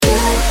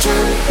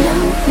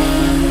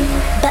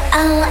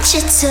I want you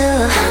to.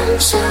 I'm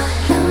so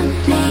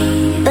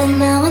lonely, but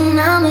now when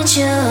I'm with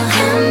you,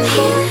 come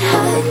here,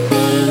 hug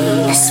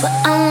me. That's what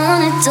I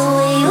wanna do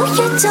with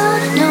you. You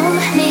don't know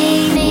me.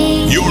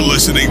 You're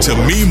listening to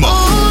Mimo.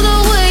 Oh, the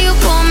way you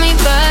pull me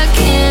back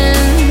in.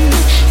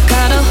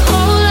 Got a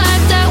whole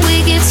lot that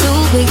we get to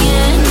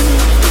begin.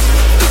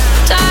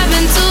 Dive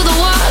into the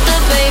water,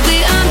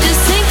 baby. I'm just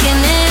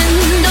sinking in.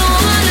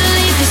 Don't wanna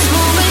leave this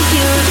moment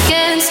here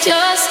against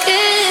your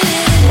skin.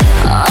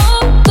 Oh,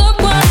 look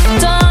what I've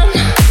done.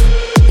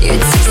 You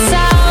taste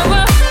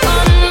sour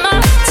on my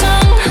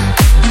tongue.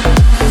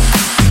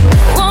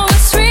 Oh,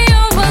 it's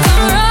real, but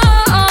I'm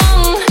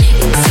wrong.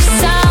 You taste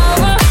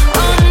sour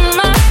on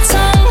my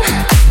tongue.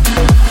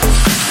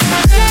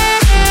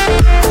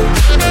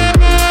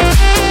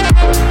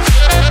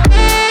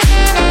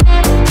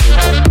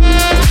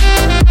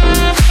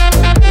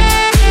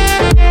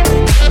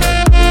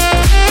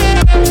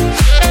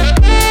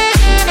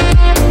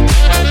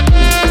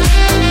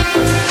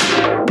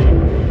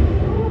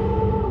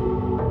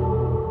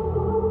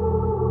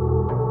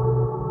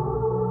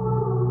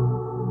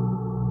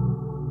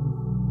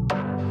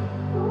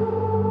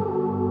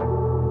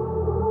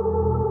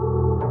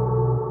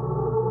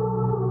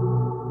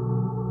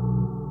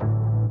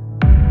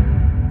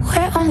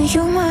 We're only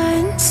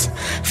humans,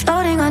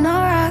 floating on a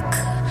rock.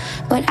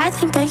 But I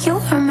think that you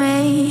are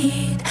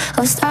made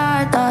of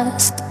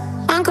stardust.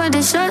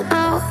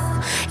 Unconditional,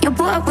 you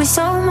put up with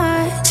so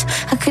much.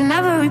 I could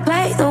never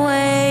replay the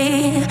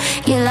way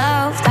you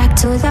love. Back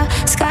to the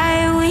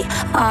sky, we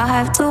all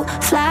have to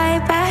fly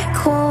back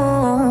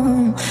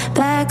home,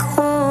 back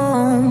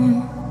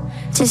home.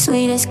 The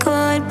sweetest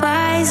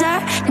goodbyes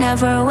are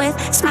never with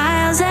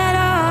smiles at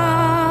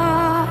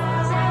all.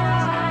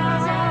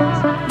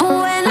 But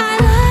when our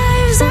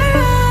lives are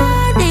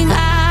running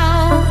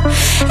out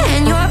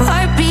and your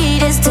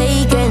heartbeat is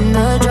taking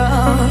the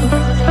drug,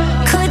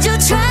 could you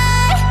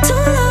try to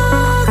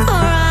look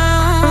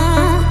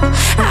around?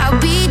 I'll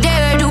be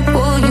there to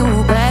pull you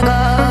back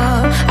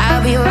up.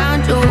 I'll be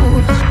around you.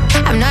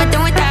 I'm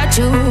nothing without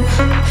you.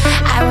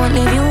 I won't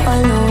leave you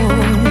alone.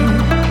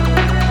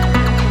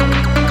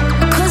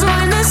 'Cause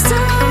when the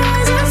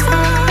stars are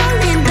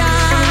falling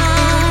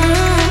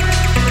down,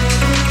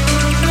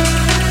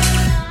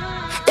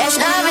 there's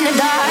love in the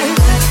dark.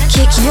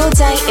 Kick your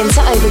day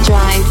into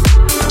overdrive.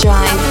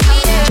 Drive,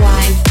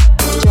 drive,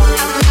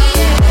 drive.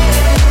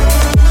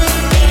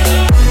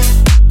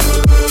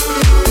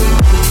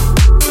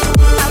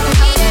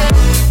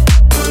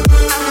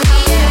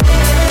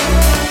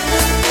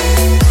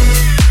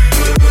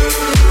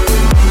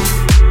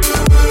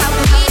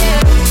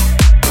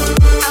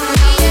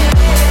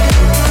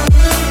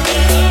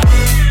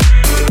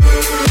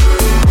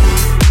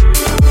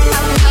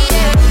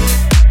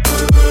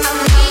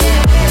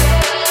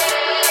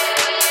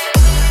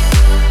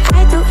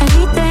 I'd do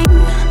anything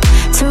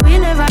to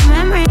relive our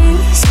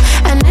memories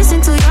and listen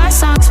to your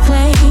songs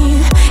play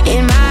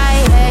in my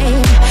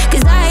head.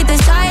 'Cause I hate the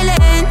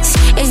silence,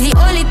 it's the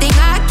only thing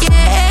I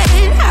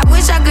get. I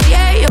wish I could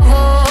hear your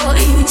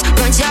voice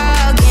once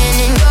again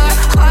in your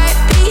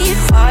heartbeat.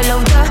 Follow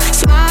the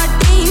small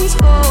things,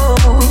 oh,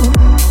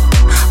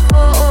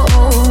 oh,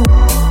 oh.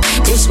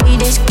 The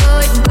sweetest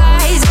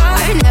goodbyes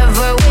are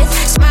never with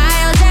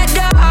smiles at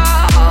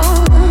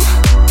all.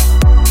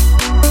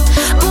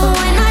 But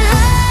when our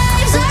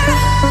lives are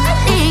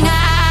running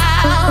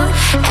out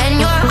and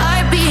your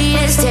heartbeat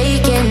is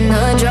taking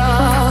the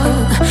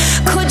drug,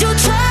 could you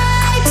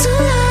try to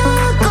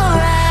look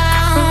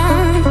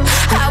around?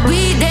 I'll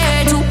be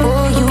there to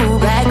pull you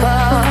back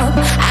up.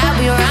 I'll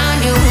be around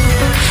you.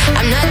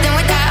 I'm nothing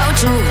without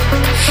you,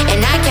 and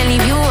I can't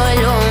leave you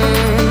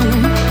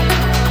alone.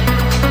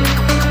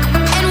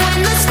 And when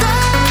the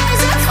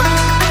stars are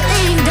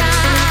falling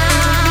down,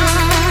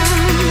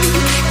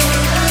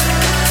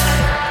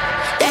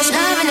 there's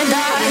love in the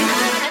dark.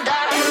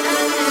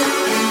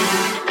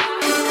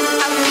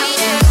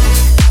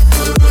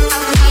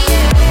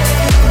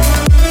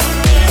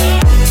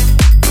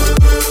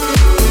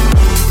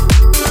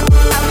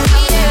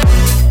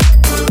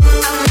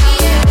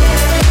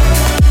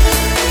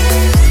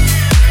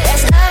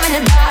 There's love in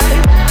the dark.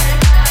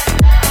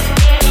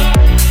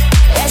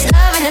 There's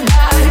love in the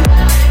dark.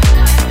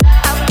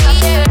 I'll be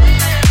there.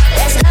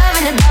 There's love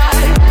in the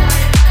dark.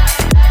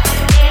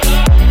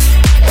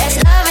 There's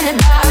love in the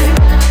dark.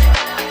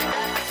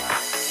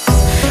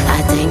 I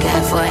thank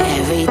God for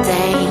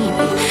everything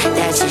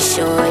that you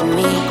showed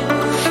me,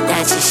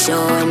 that you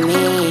showed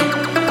me,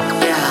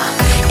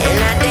 yeah. And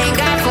I thank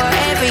God for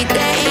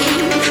everything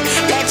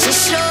that you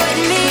showed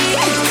me,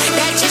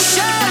 that you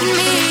showed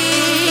me,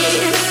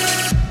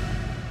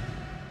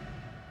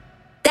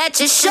 that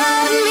you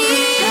showed me.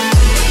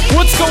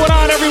 What's going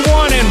on,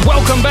 everyone, and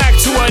welcome back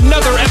to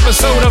another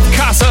episode of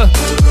Casa.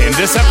 In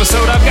this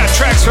episode, I've got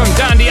tracks from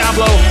Don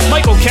Diablo,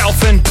 Michael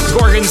Calfin,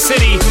 Gorgon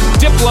City,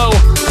 Diplo,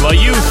 La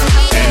Youth,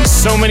 and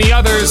so many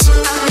others.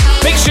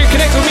 Make sure you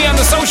connect with me on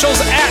the socials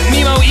at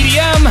Mimo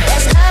EDM.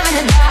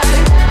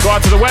 Go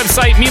out to the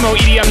website,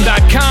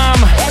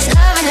 MimoEDM.com.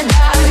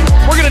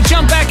 We're going to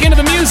jump back into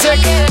the music.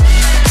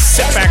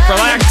 sit back,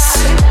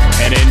 relax,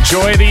 and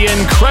enjoy the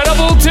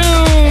incredible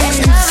tunes.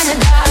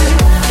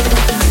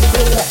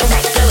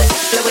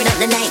 Blowing up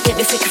the night, get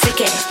me freaky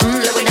freaky.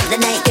 Blowing up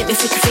the night, get me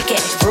freaky freaky.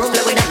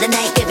 Blowing up the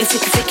night, get me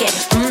freaky freaky.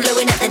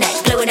 Blowing up the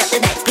night, blowing up the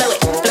night, blow it.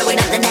 Blowing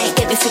up the night,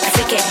 get me freaky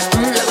freaky.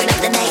 Blowing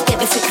up the night,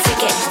 get me freaky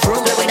freaky.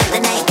 Blowing up the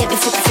night, get me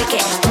freaky freaky.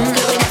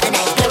 Blowing up the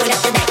night, blowing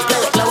up the night, blow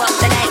it. Blow up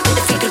the night with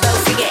the freaky blow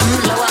freaky.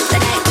 Blow up the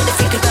night with the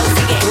freaky blow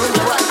freaky.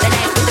 Blow up the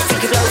night with the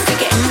freaky blow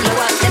freaky. Blow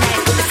up the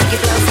night with the freaky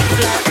blow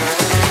freaky blow.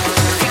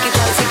 Freaky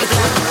blow freaky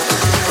blow.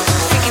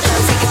 Freaky blow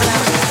freaky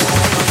blow.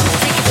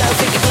 Freaky blow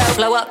freaky blow.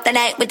 Blow up the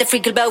night with the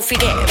freaky blow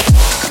freaky.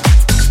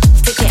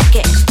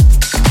 Freaky.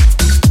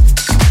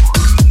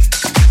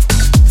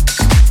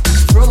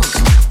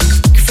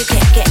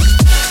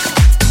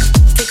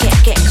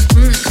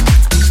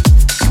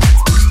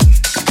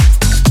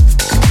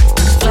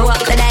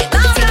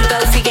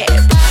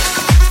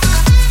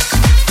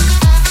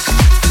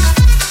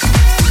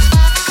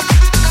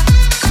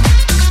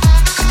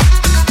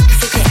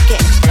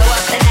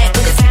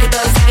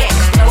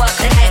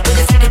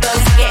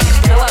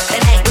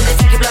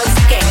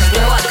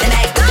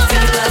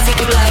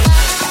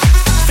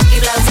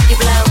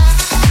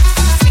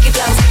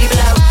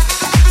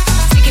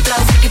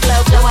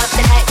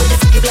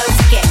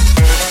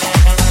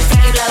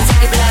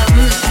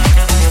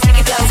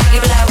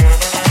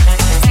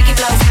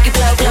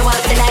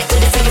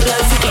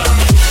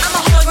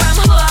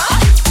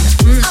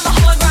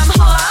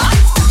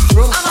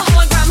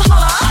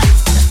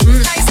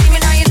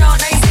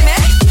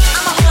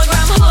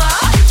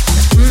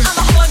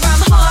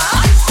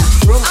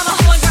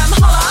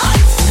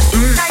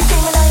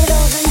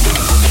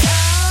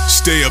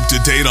 Stay up to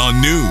date on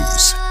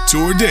news,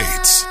 tour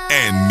dates,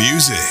 and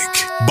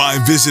music by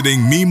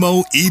visiting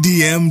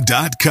MimoEDM.com.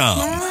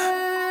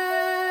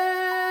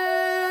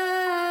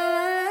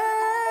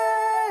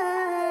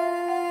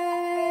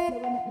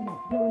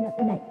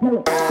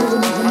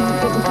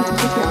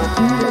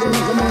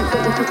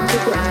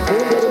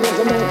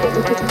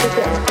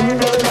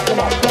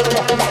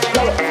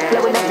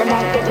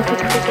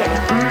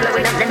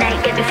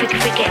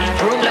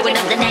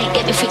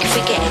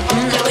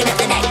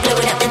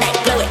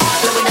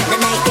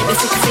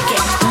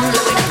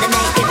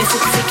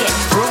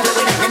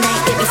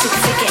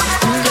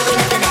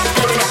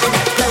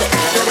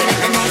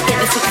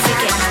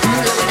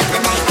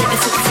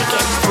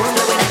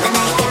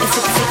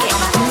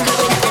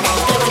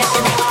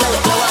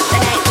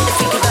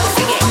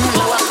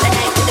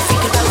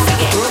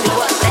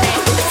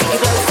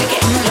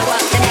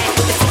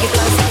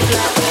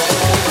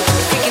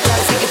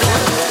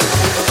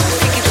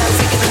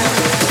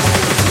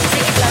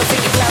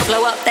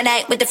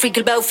 With the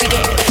freaky blow freaky.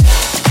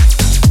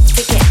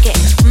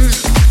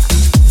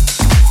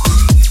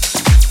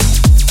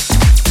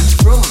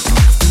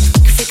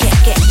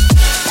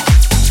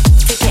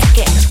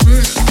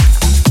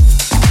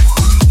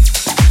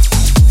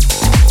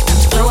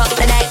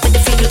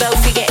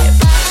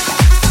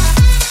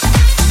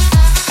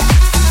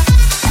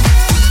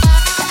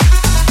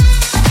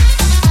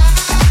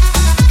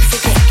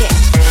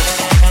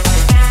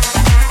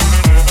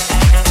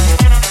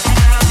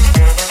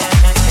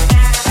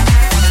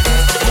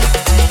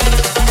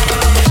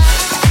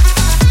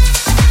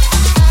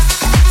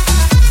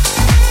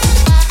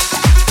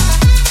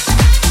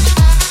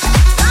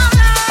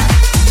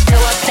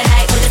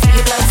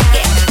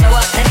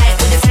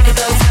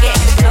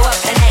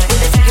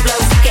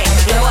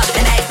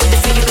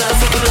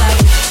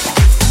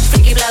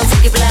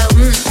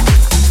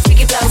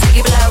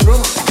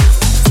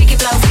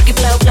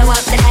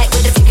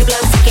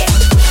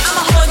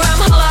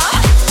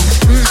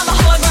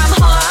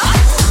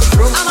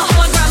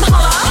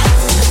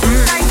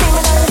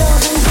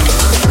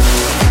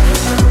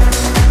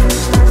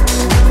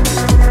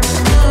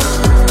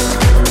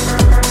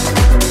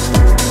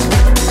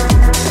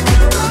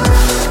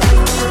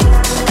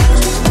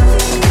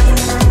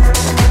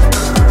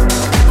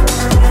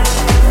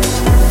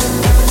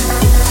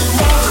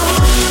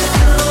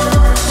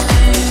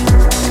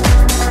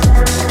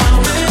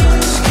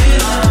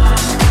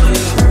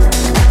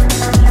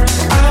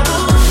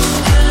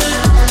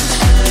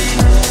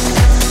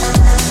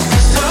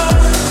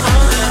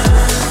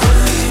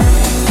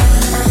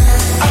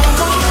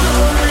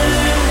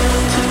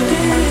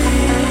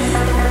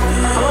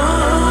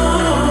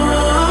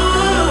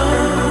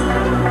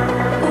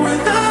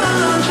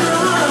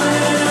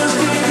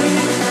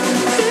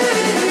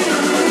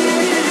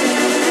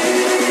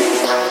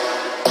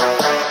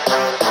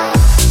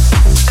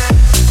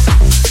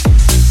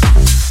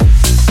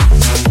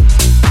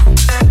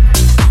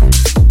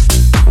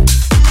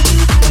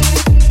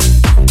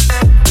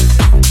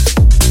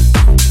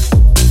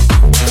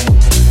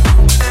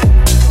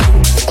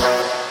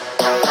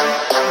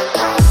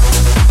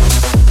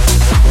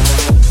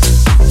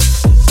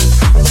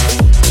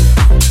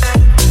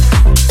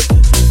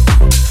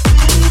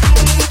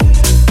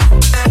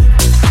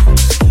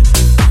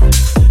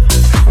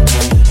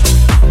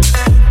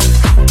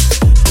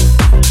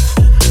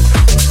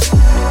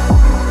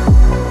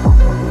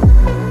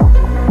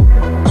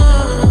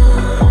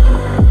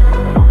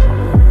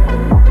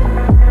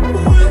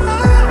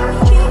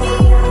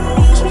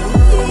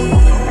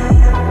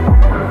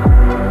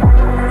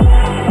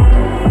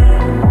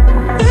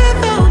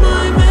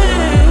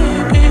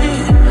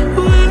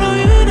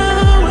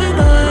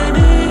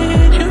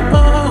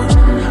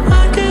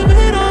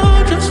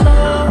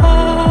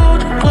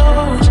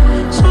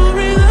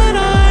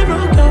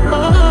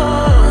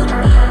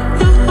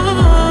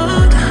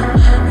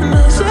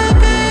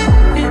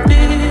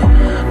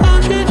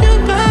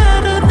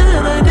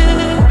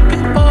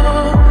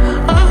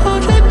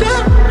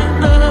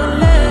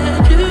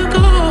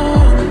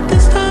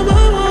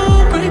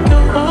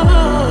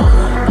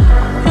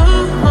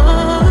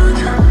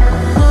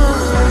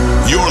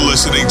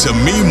 listening to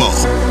Mimo,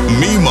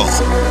 Mimo,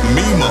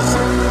 Mimo,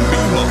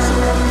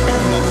 Mimo.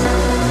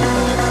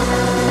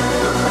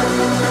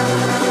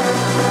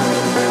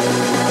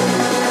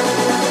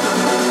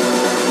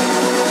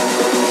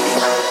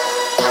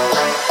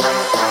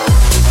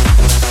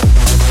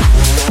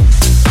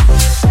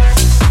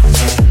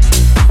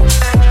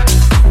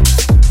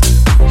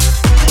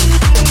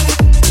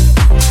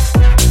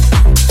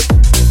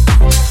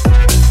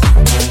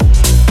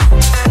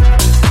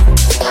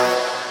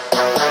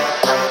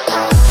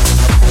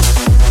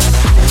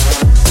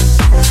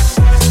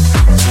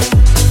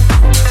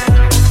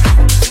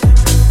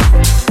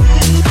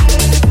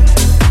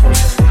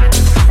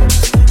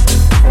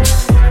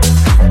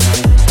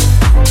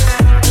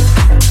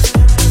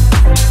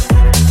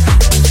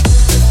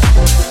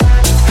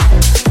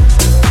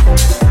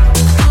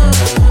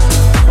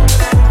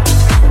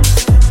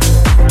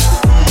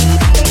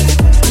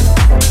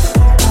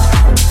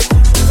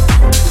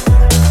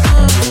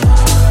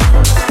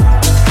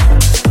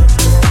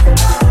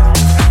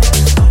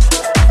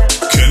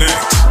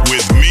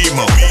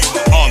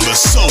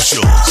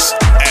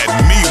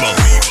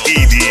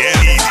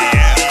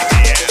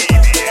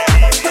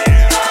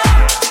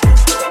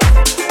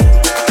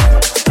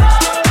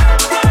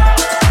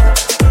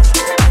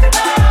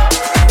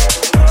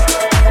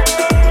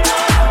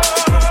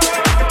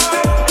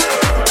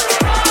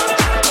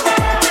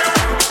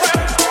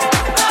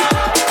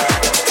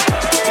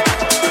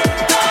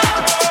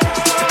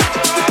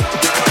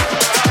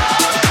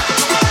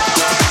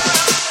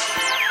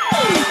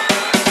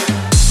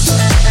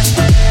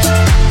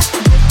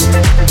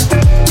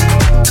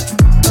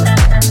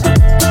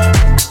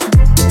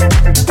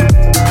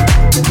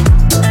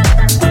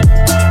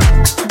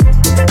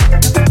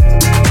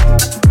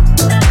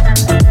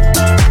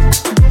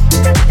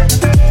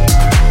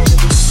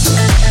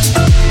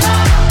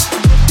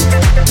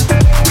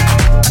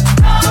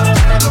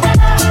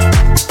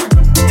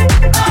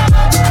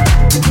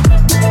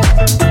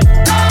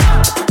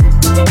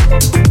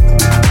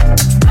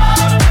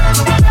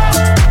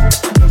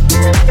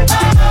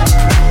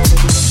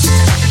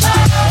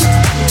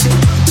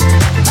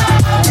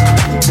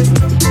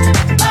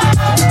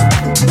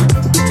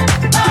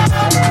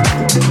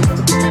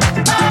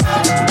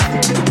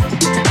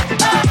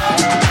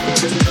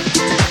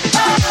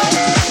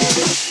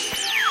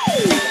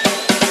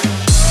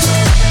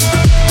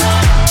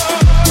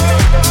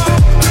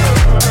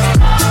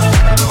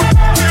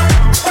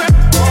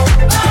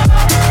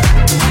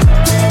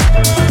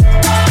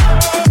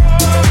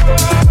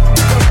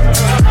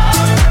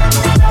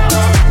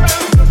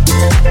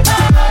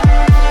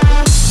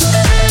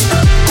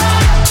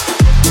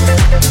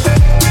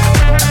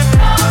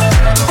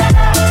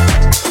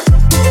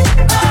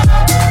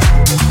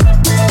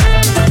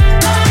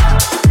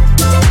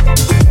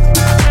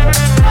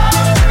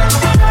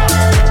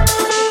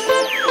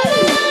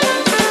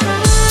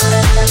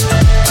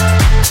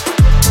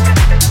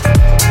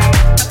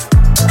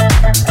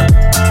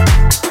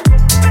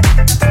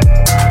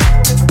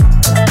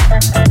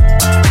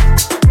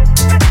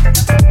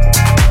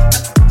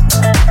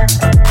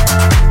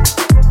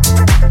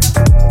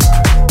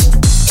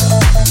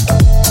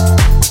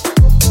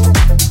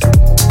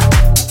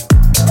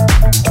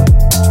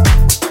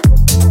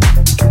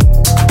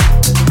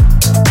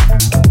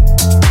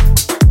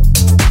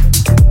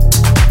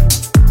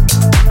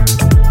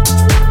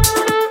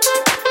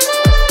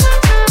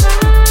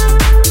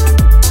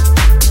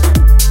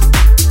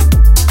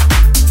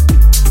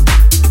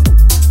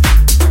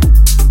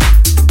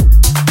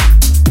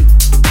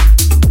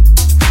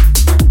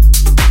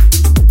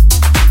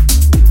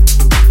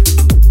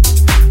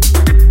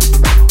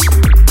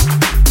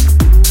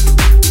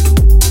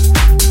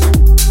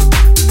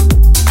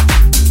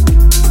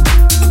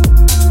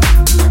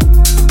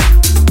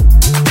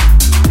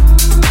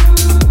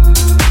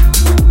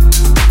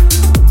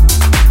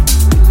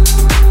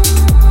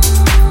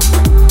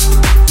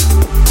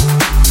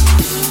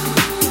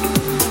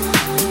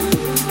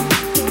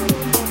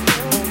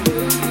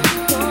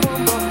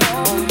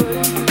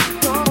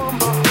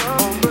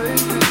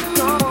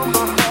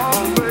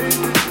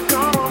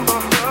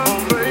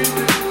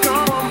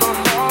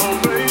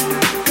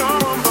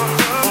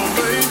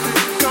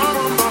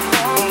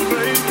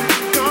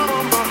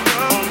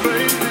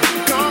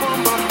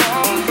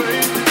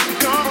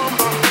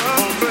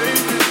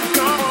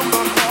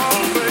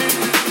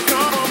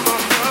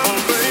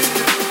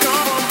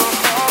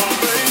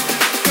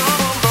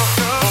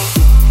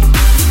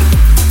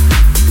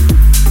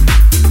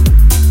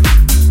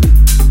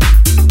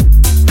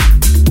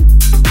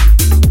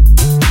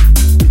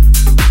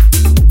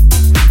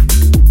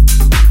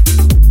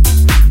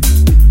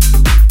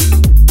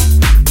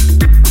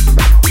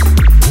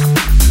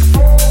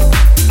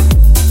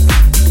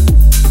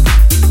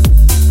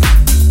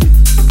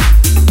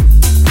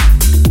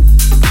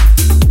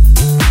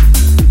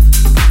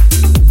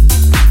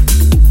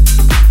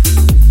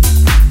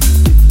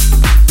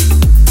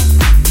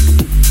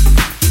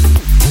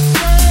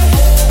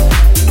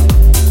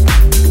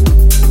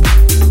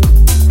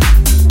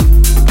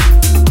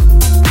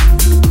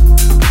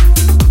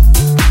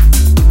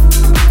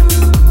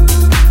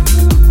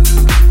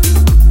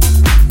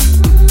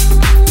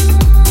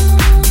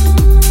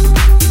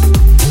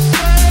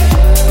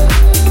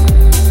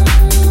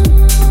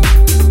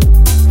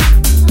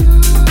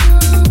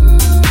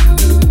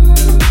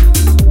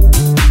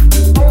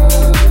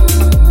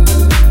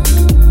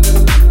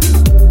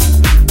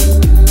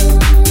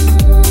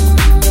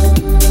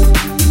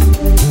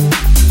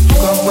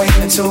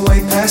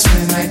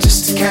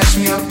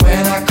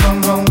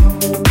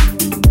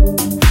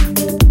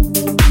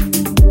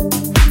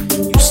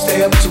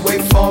 way up to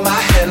wait for my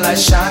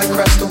headlights shine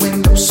across the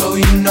window, so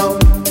you know.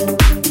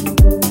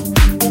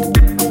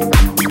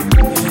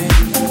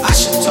 I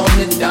should tone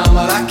it down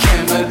while I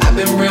can, but I've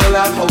been real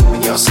loud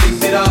hoping you'll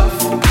sleep it off.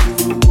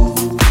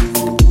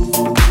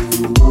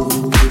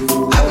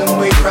 I've been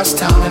way across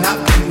town and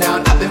I've been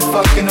down, I've been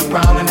fucking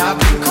around and I've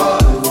been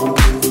caught.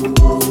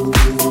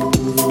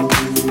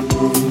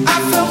 I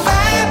feel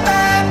bad,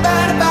 bad,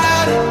 bad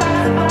about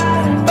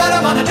it, but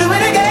I wanna do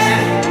it again.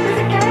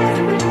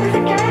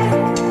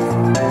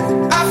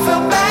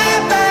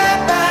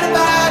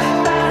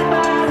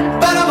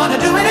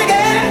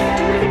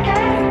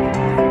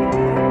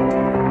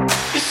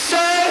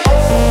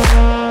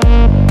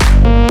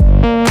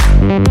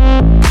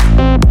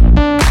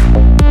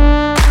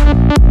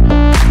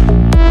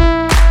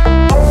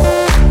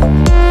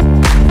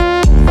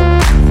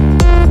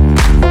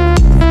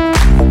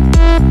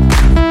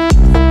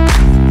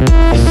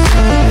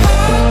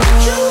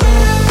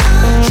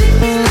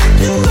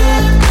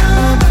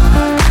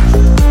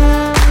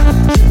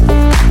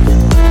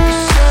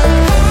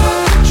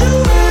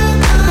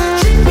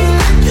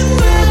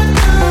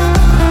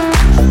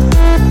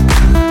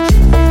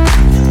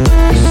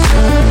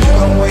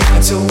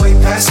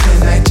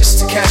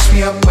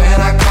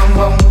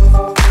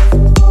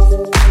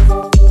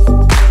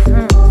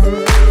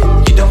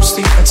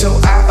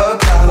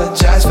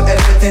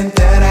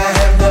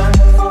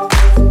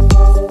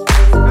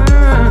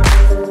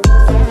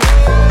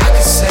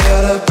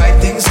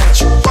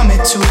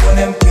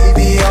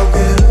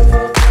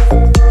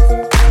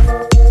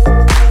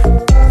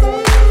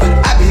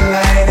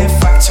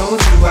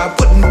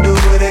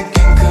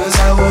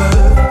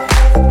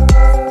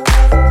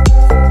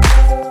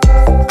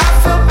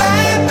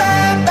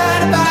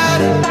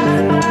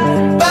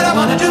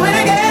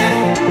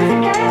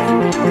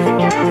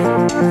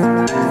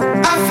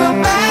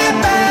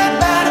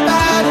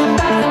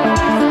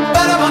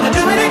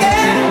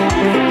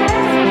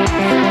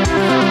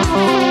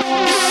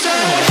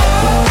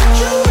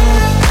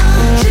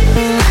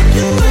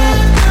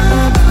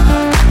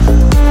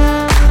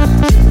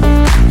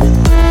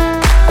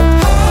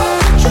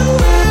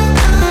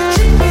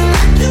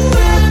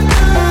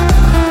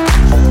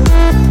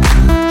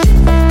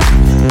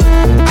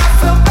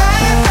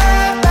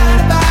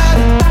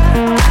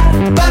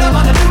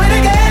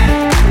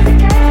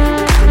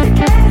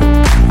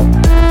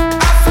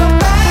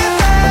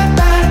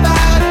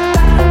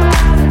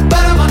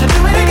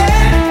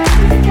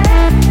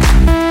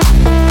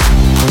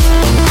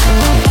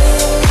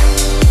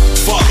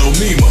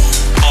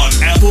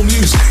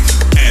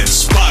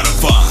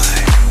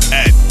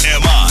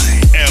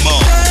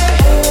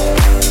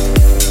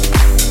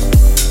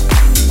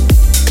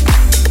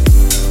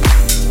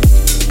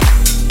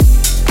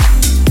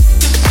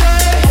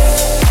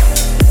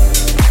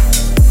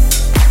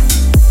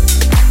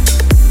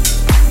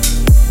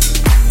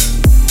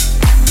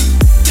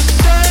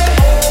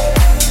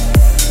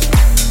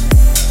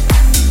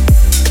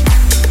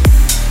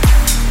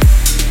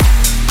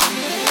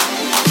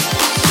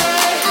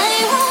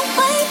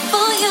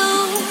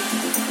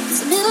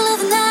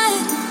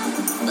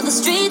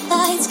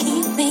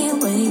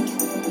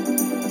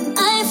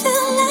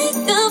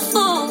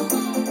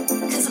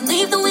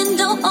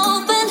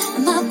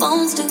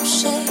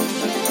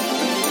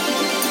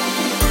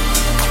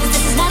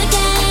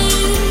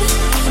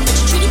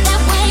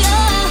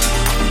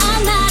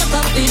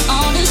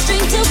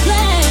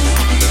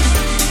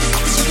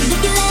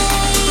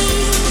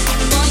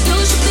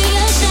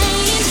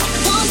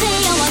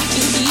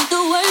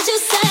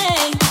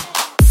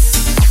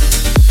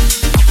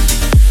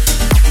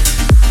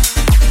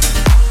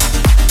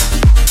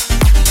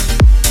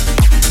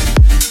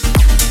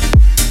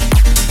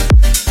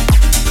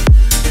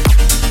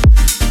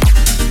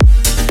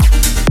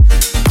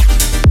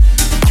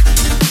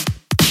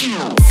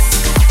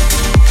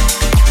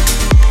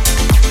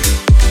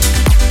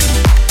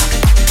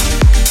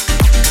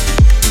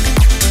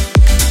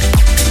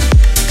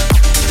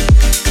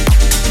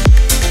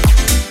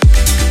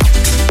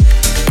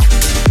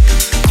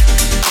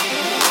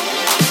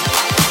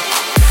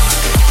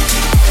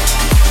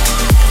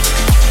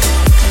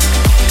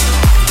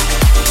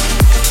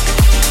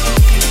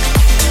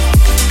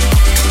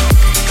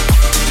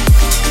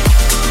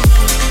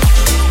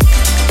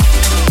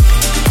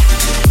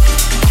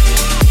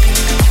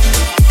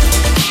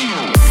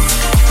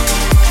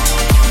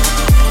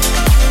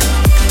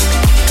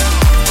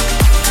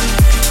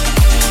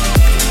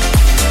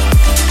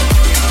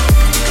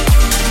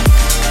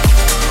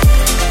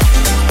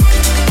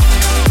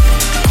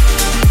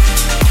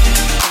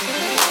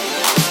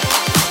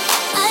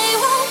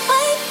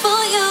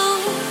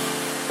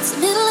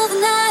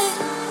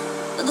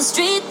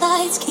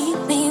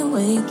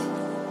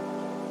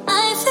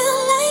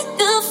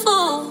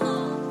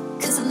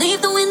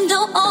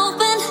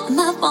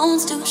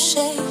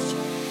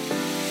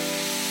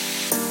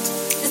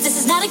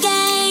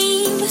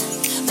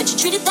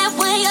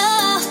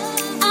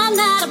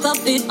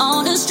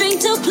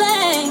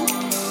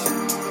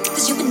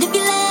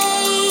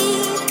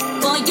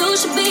 You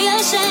should be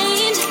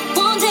ashamed.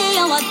 One day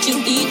I watch you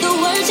lead the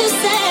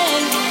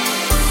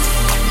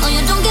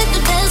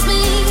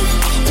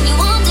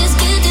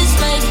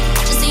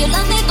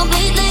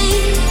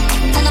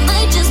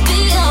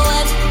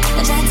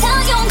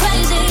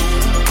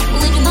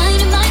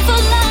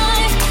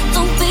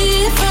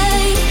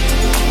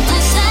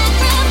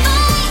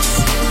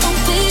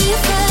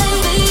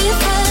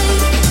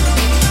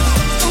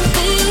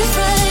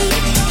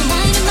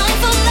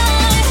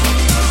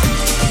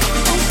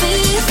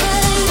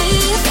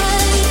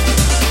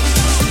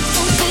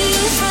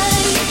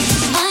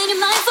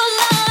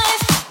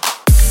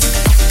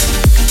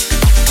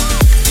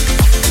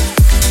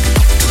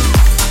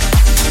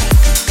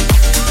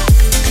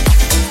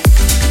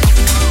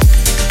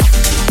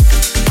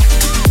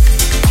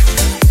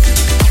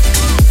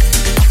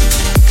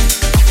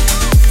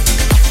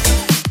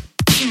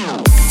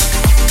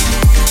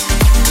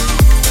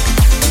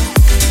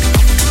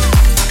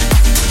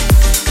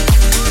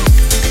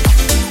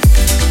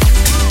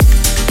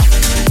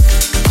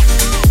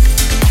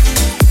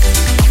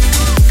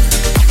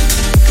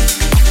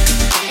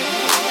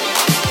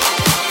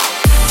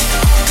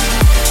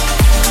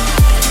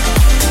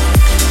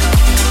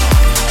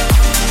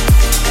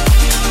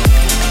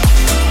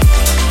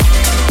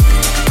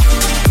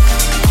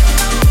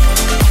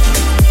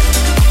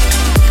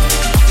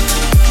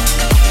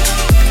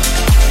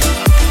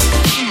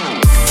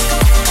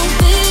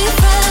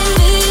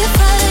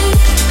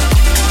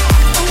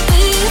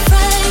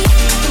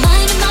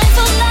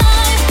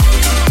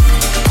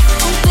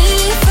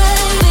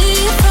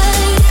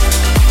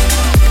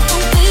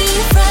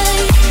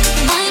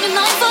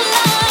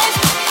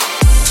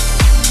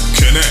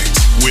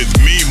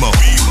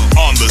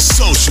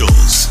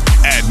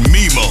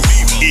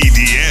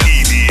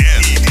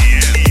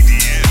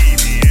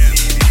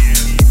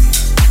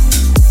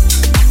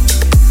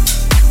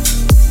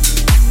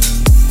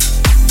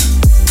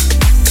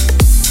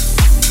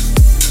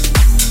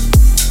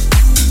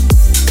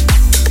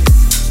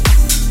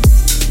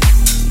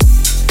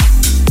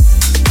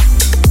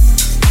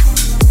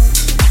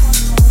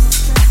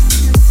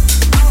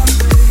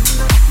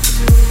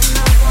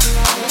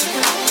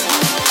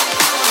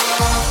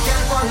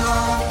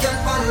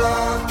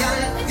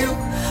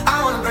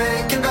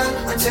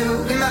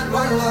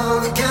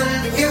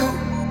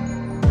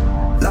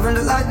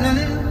Lavender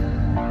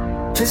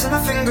lightning, placing my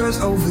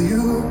fingers over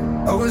you.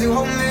 Oh, will you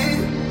hold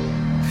me?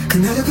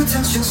 Kinetic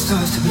potential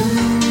starts to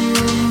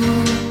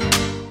bloom.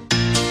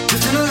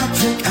 Just an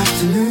electric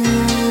afternoon.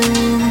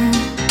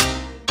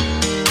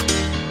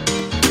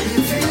 Do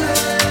you feel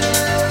it?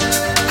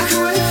 I can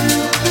wait for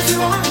you if you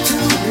want to.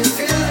 Do you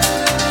feel it?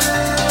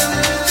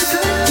 Just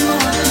say you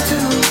want to.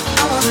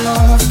 I want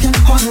love,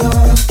 can't want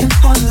love, can't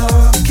want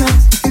love,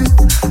 can't you?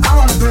 I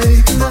wanna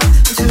break it up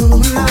into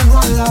man,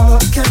 want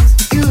love, can't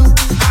you?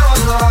 I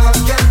want love,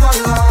 can't want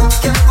love,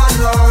 can't want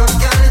love,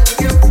 can't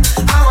you?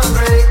 I wanna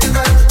break it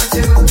up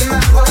into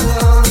man, want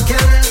love,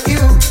 can't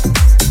you?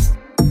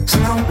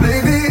 Somehow,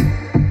 baby,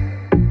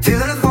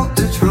 feeling a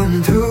voltage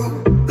running through,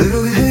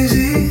 little bit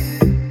hazy.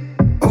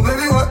 Oh,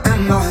 baby, what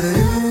am I to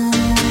do?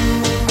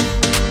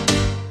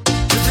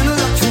 Just an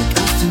electric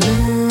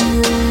afternoon.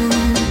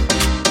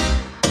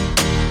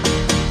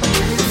 Do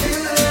you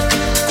feel it?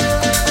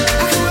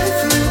 I can wait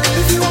for you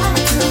if you want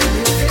me to. Do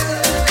you feel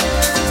it?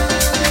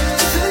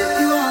 Say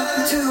you want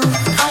me to.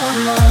 I want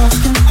love,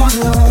 can't want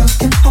love,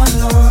 can't want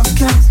love,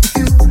 can't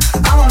you?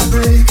 I wanna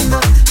break it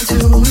up into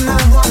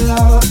man, want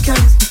love,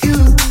 can't you?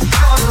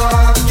 I want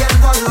love, can't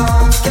want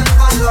love, can't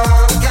want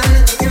love,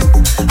 can't you?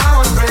 I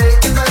wanna break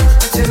it up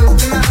into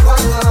man,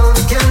 want love,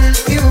 can't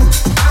you?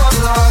 I want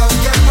love,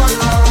 can't want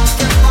love,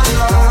 can't want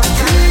love,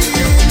 can't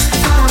you?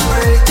 I wanna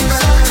break it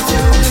up into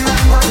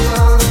man, want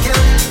love,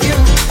 can't you?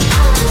 I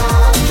want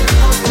love,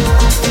 can't want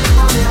love, can't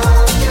want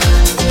love, can't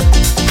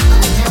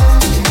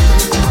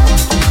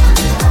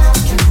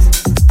you?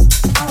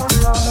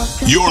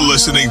 You're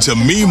listening to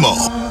Mimo,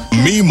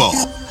 Mimo,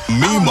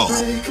 Mimo,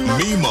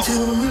 Mimo,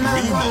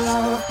 Mimo.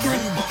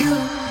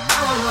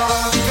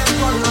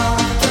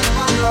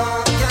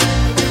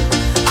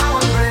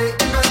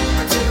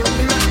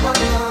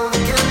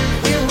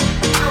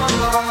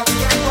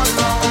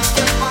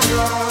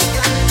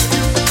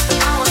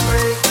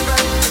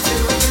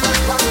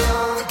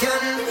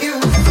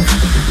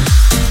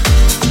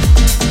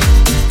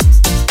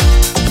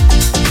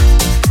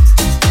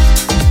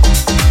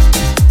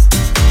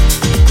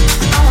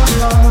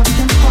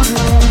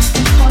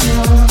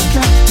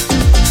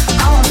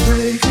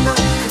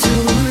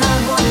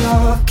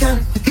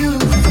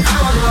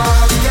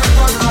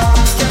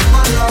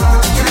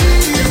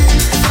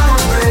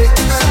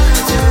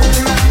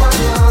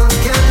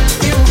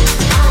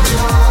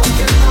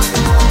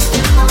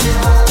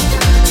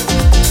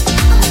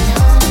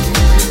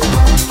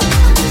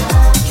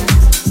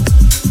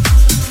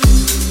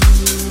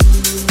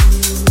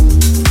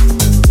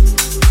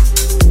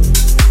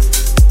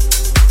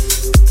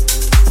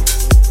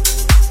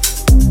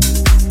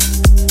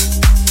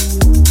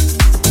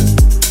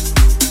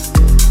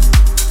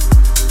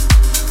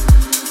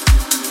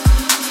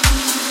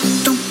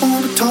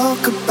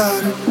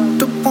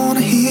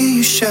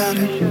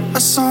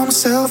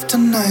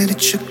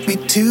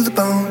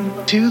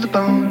 To the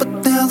bone. But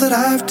now that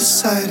I've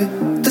decided,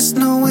 there's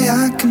no way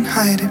I can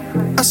hide it.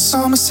 I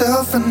saw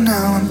myself and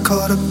now I'm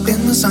caught up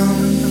in the zone.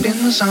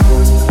 In the zone,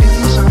 in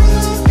the zone,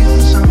 in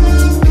the zone,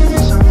 in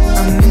the zone.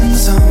 I'm in the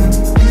zone,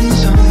 in the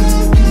zone,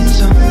 in the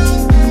zone,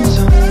 in the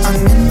zone.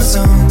 I'm in the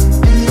zone,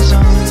 in the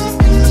zone,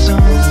 in the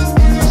zone,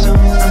 in the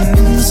zone. I'm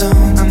in the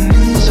zone, I'm in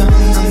the zone, I'm in the zone,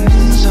 I'm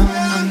in the zone,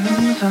 I'm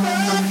in the zone.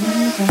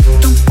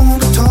 Don't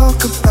wanna talk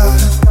about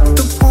it,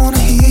 don't wanna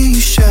hear you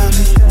shout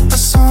it. I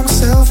saw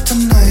myself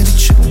tonight, it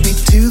shook me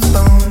to the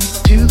bone,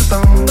 to the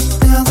bone. But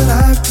now that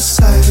I've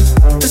decided,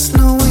 there's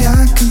no way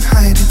I can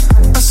hide it.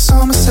 I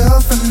saw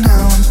myself and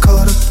now I'm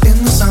caught up in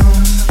the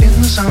zone, in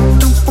the zone.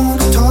 Don't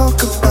wanna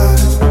talk about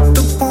it,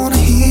 don't wanna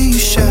hear you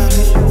shout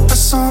it. I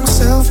saw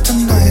myself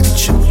tonight, it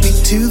shook me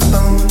to the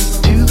bone,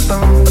 to the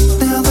bone. But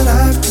now that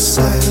I've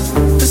decided,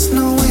 there's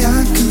no way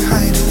I can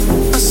hide it.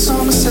 I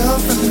saw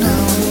myself and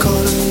now I'm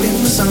caught up in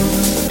the zone,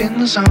 in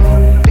the zone,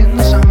 in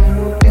the zone,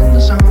 in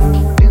the zone,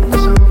 in the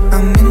zone.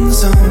 I'm in the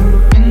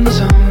zone, in the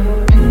zone,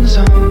 in the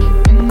zone,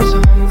 in the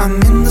zone. I'm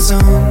in the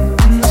zone,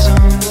 in the zone, in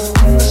the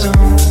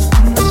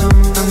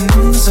zone, in the zone. I'm in the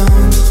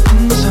zone,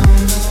 in the zone,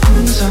 in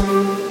the zone,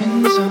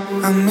 in the zone.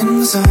 I'm in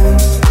the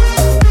zone.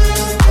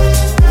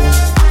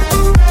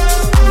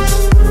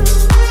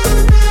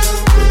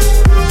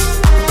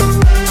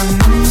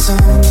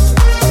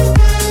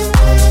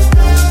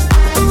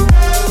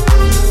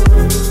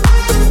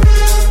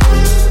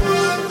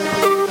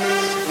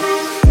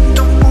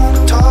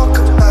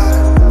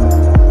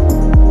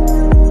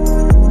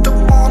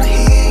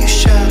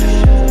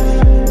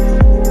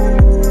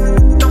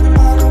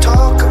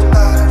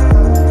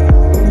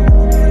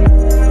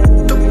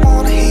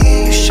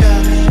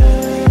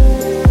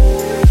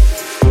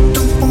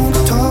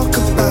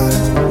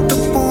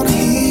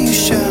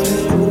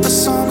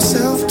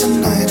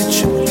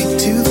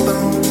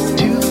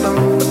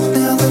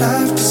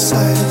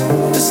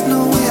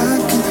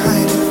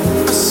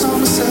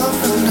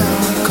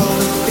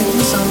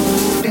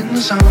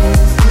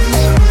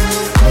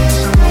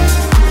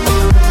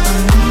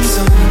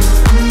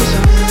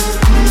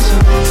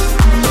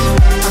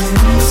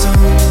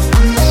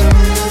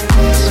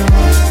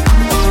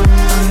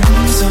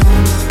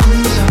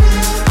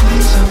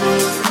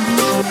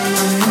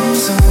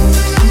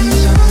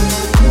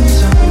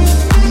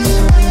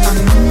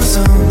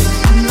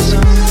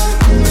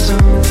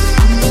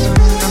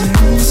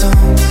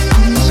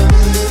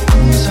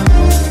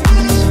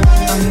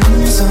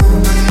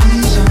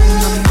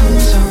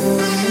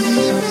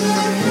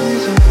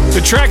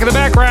 track in the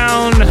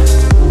background,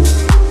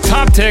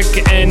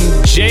 Toptic and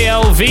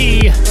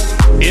JLV,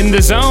 In the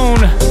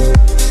Zone.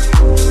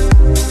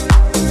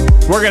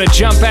 We're gonna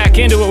jump back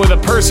into it with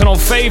a personal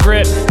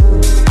favorite.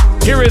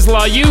 Here is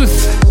La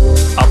Youth,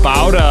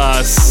 About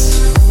Us.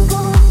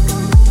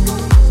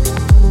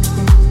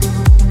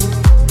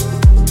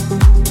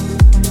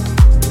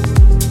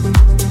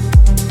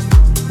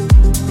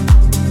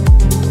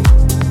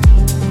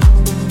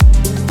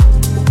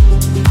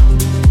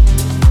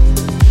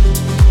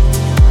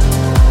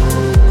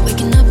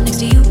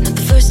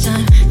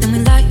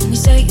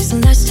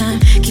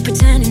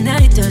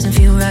 Doesn't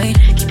feel right.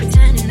 Keep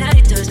pretending that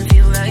it doesn't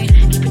feel right.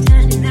 Keep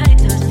pretending that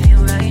it doesn't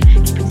feel right.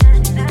 Keep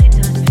pretending that it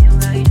doesn't feel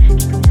right.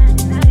 Keep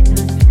pretending that it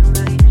doesn't feel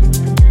right.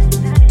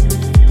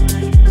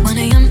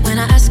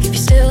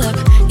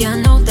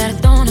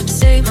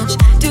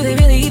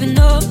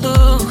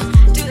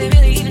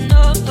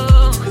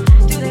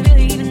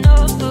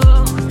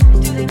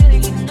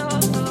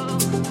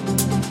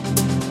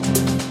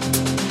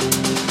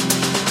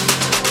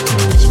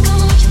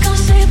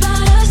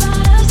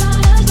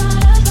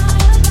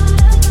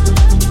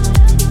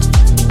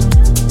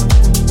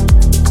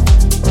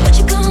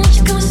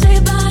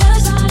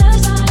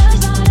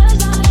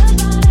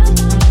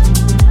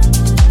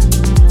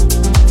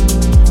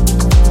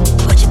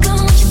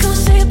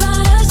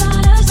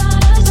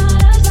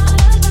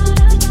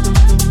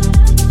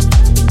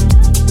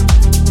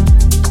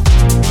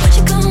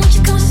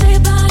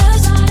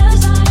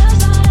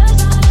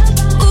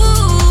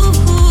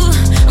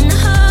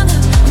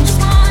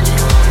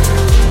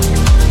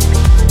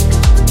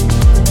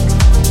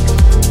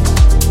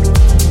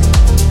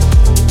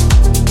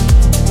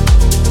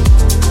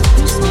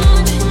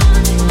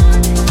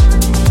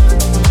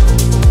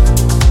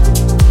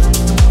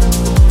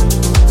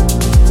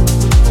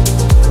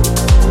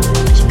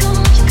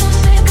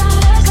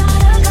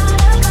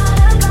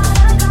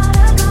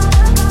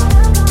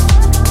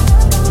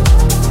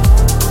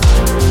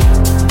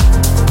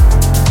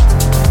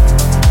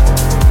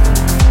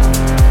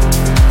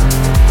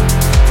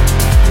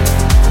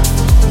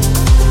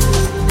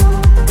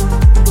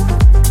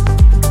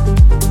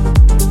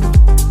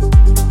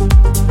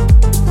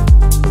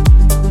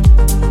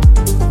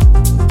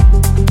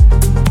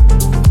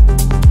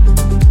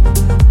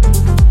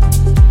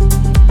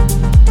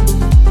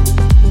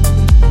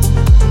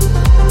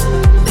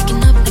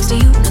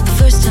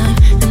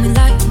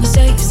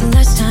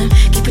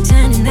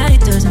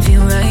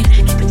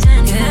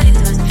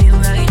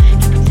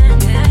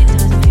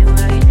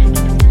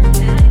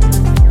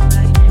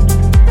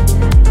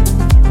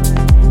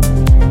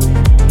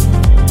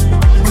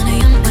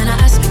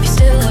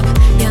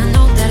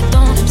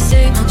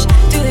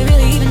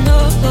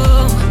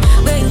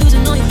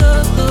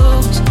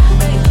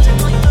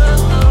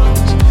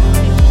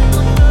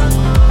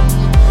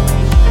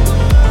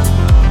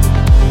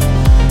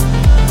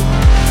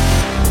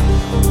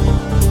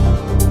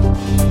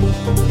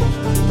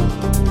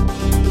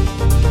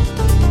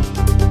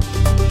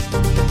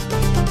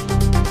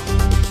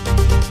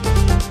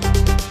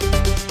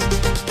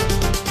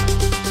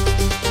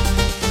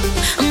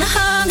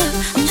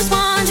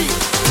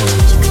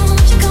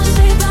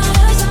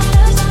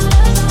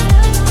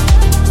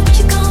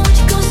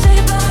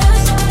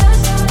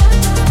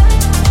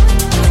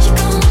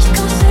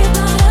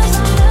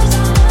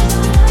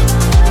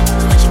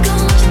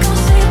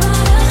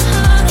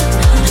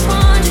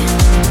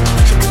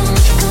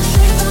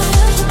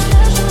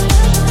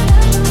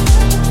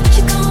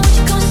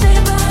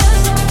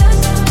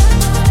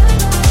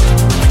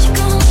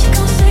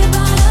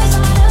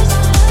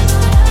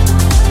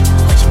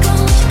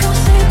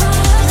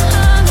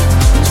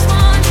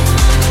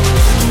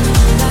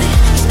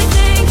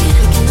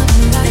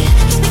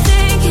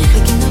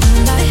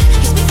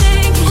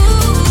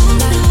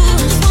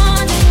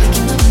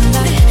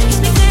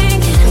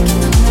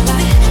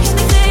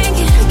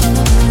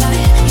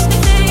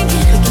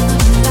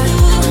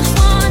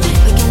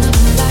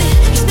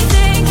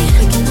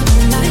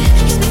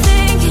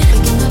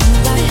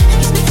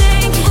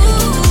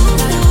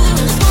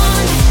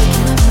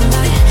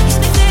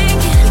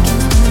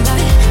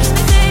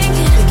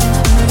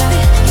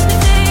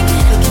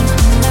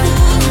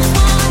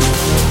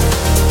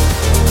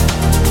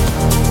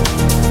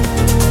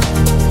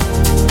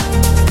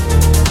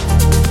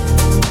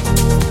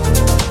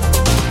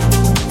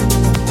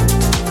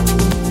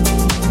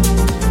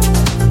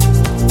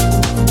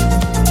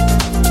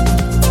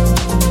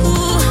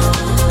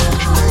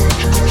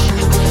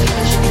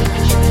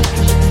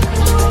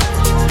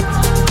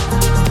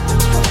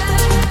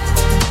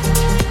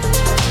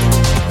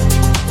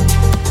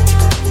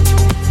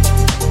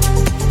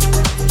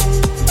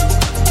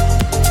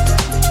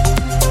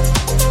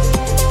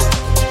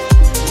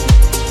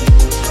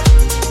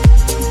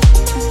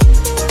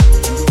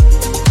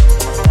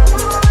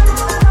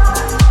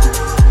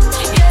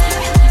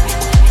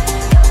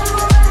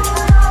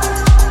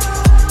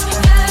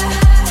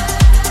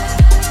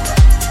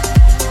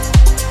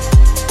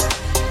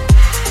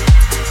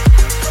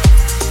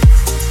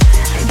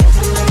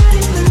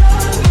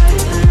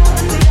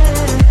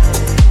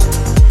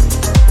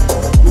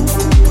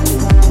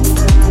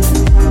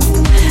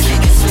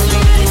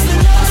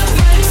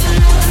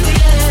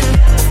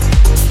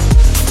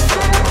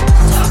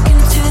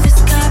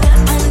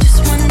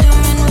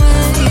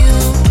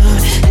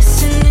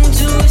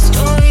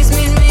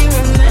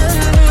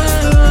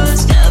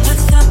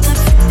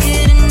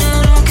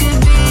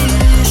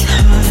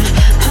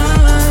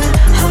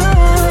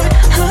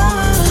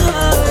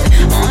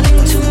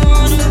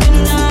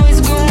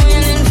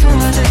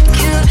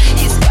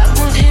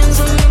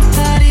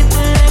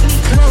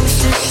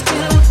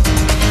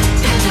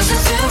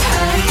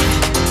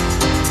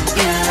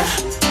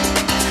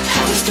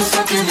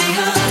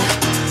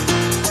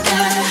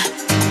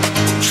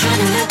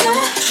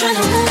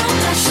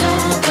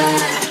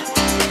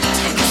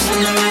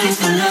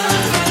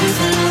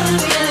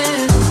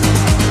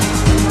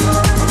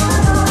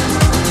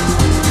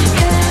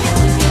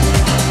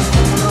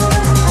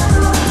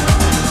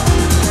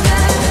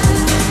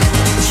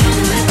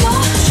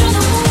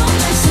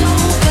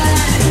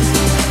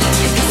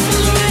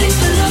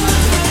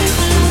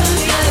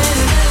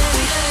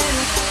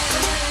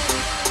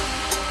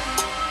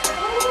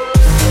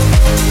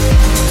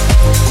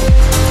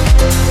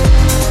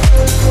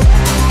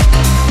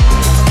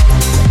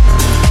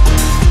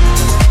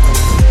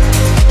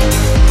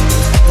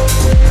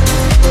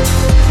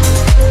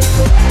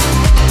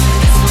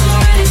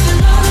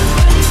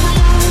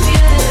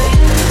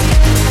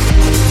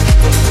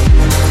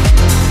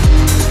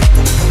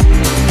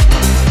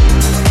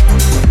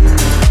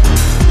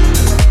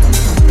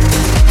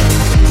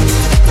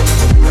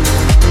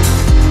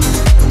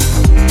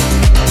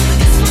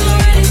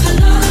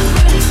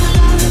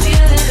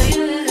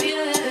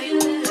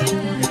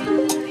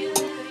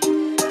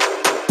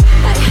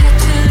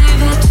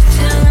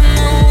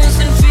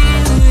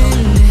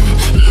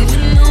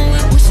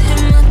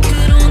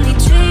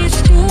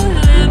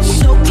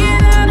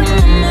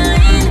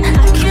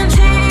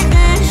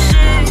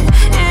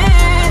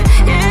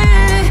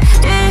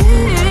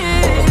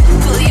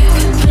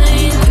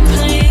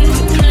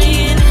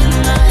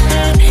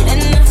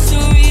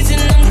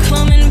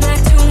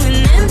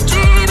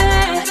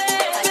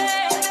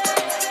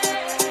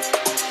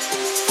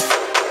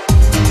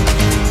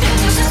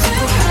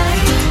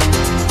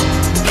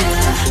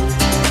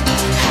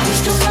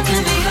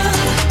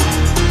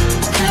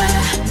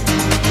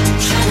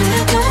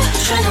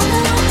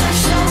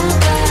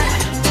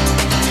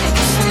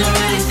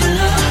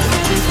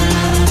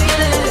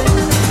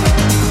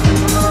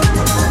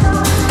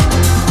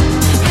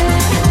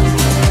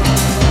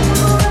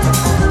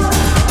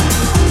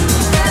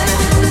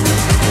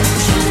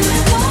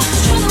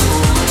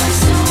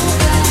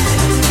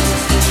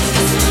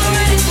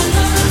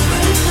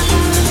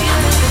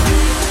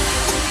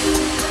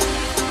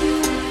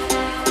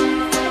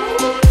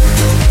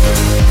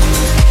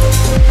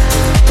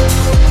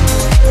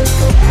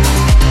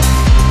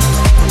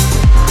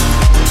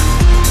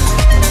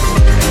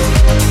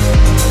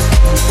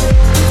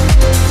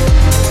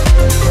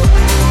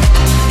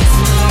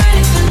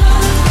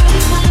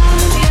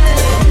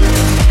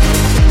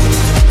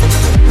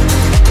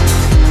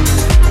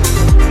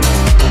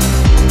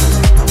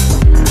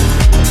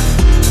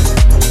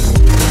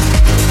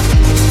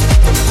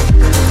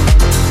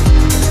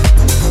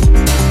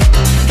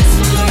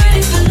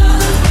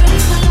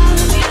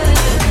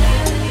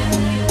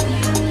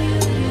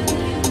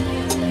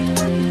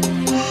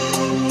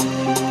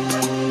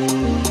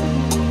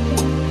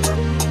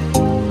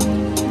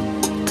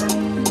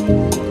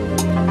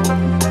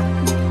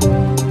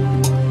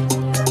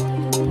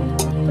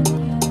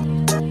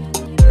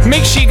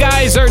 course, you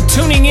guys are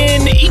tuning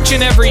in each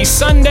and every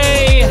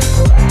Sunday,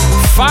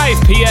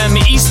 5 p.m.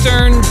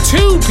 Eastern,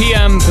 2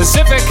 p.m.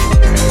 Pacific.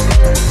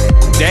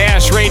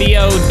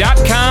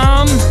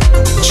 DashRadio.com,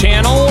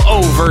 Channel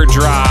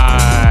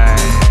Overdrive.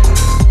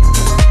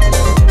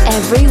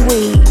 Every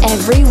week,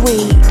 every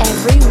week,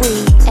 every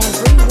week,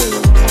 every week.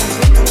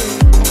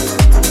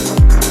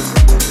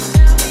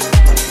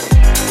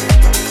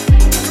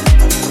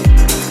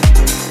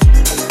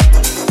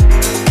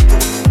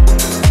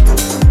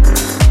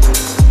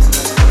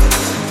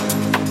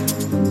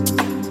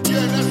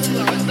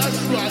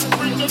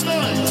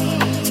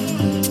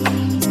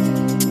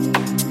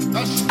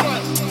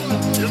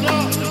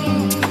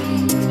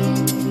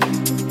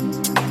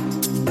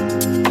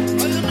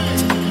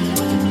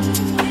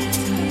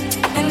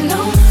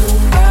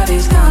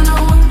 Nobody's gonna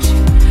want you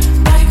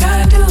like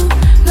I do.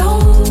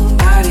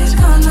 Nobody's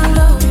gonna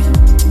love you.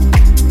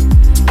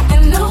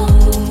 And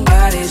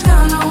nobody's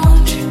gonna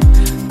want you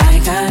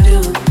like I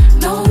do.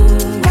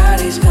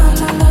 Nobody's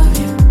gonna love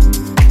you.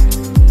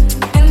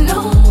 And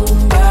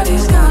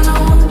nobody's gonna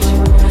want you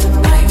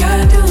like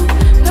I do.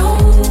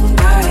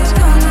 Nobody's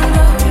gonna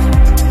love you.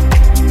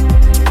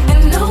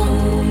 And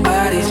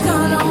nobody's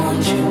gonna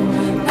want you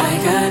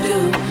like I do.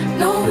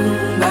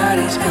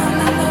 Nobody's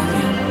gonna love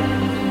you.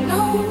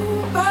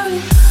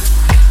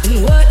 And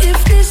what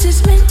if this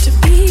is meant to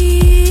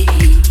be?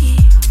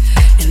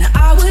 And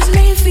I was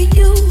made for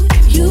you,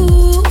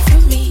 you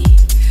for me.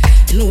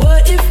 And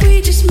what if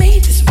we just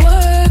made this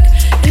work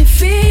and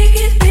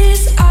figured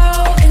this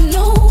out and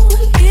no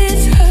one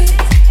gets hurt?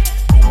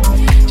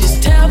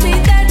 Just tell me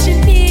that you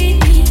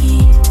need me.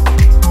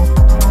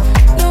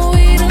 No,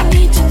 we don't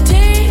need to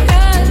take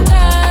our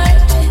time.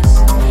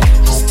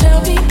 Just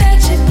tell me that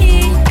you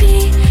need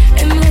me,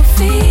 and we'll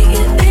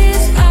figure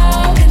this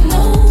out and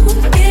no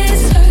one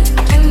gets hurt.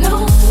 And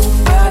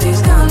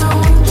nobody's gonna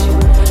want you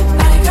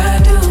like I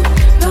do.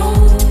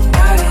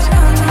 Nobody's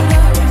gonna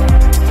love you.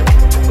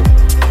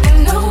 And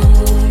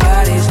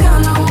nobody's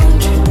gonna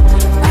want you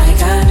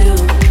like I do.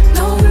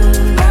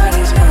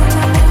 Nobody's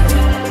gonna love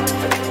you.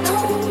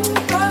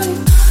 Nobody.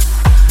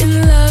 And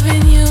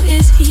loving you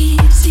is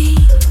easy,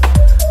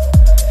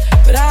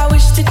 but I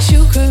wish that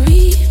you could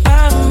read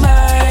my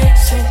mind.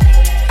 So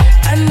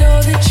I know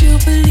that you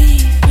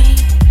believe me.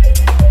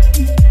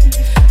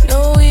 No,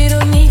 we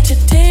don't need to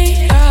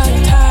take our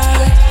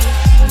time.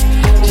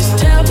 Just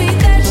tell me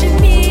that you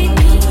need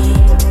me.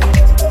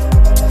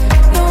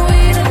 No, we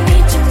don't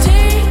need to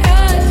take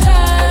our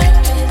time.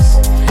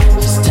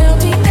 Just tell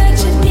me that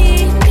you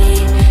need me,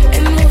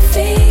 and we'll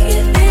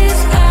figure this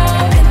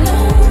out and no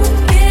one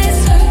gets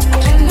hurt.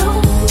 And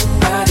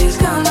nobody's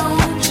gonna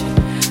want you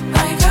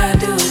like I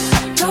do.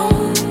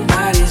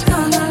 Nobody's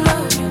gonna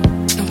love you.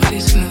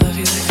 Nobody's gonna love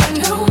you like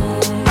I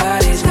do.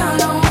 Nobody's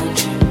gonna want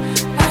you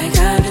like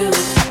I do.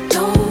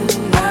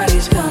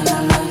 Nobody's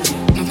gonna love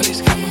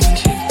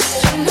you.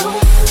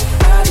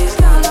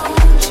 Nobody's gonna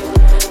want you.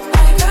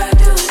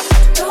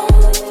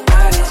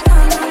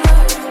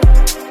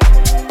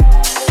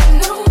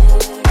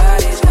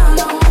 Nobody's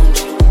gonna want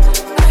you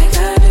like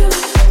I do. Nobody's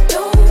gonna love you.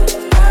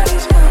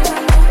 Nobody's gonna want you like I do. Nobody's gonna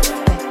love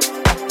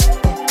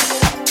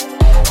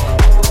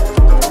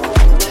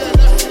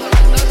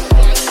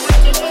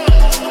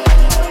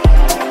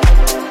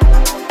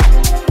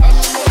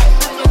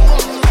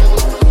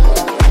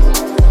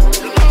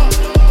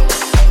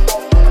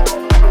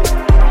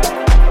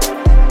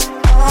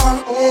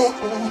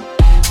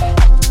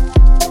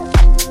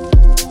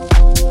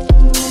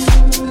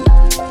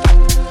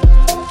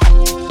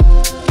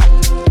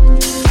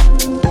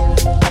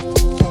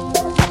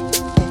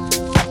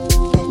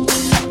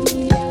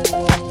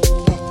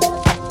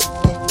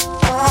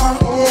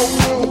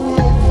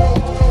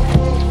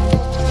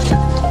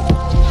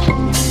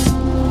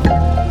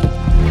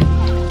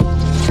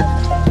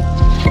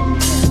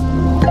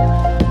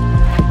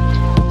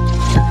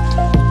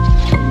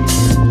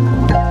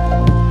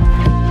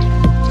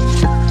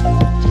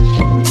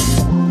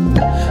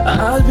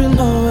I'd be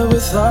nowhere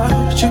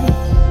without you.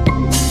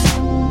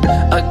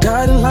 A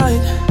guiding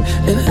light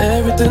in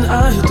everything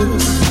I do.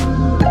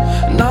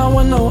 Now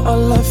I know our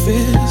love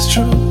is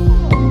true.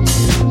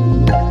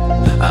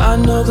 I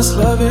know this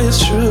love is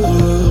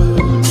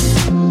true.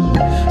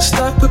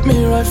 Stuck with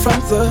me right from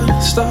the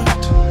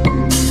start.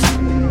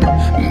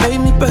 Made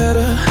me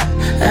better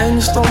and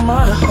you stole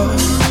my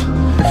heart.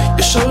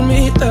 You showed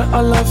me that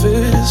our love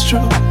is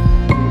true.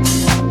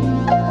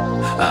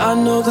 I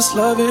know this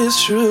love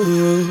is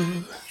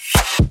true.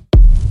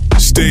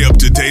 Stay up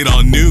to date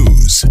on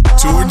news,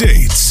 tour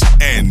dates,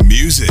 and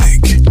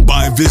music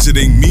by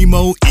visiting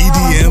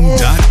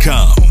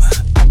MimoEDM.com.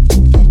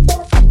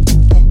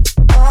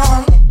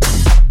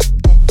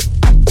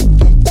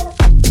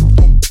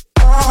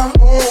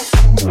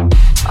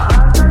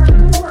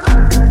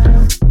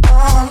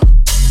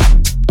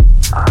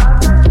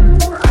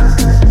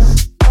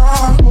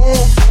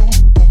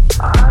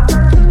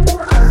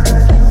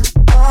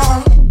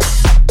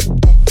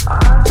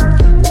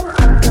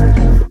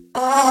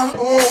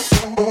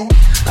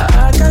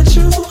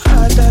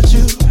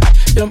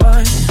 You're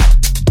mine.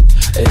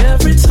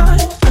 Every time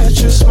that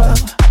you smile,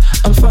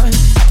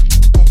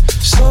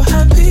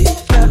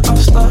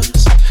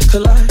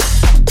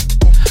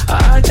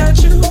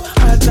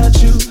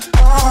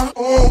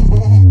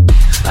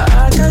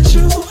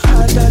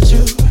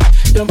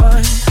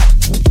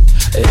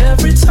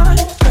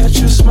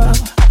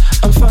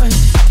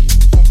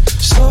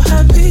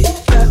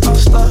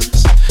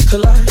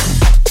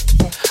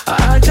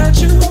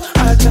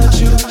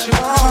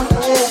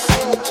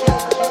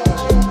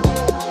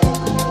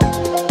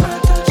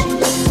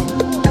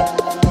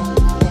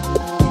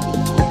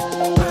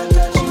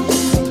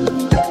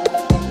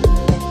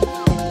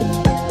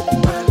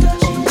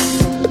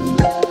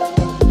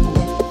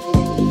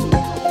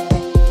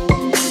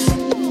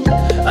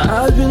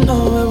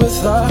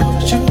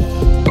 without you.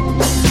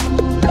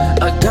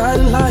 I got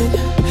light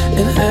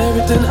in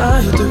everything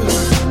I do.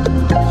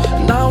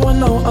 Now I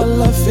know our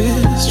love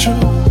is true.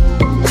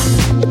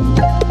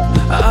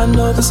 I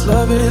know this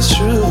love is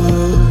true.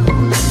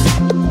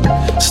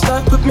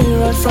 Stuck with me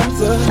right from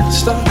the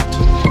start.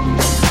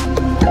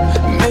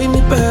 Made me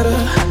better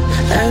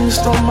and you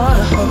stole my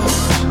heart.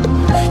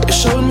 You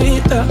showed me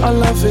that our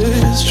love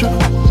is true.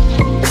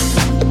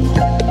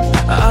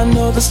 I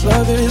know this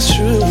love is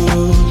true.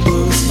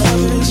 This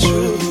love is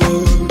true.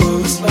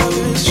 This love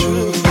is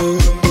true.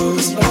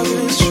 This love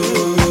is true.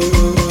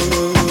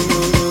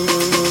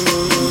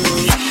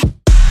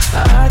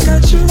 I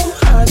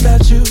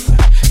got you,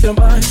 you're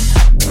mine.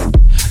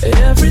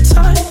 Every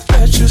time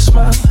that you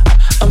smile,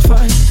 I'm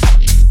fine.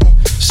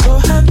 So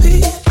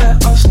happy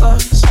that our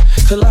stars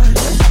collide.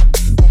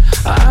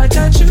 I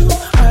got you,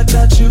 I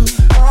got you.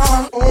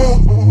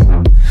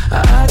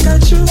 I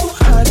got you,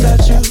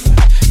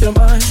 you're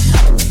mine.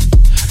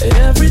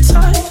 Every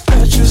time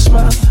that you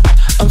smile,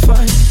 I'm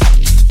fine.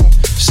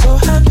 So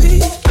happy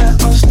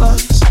that our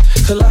stars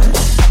collide.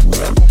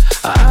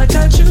 I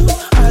got you,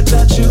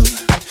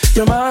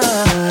 you're mine.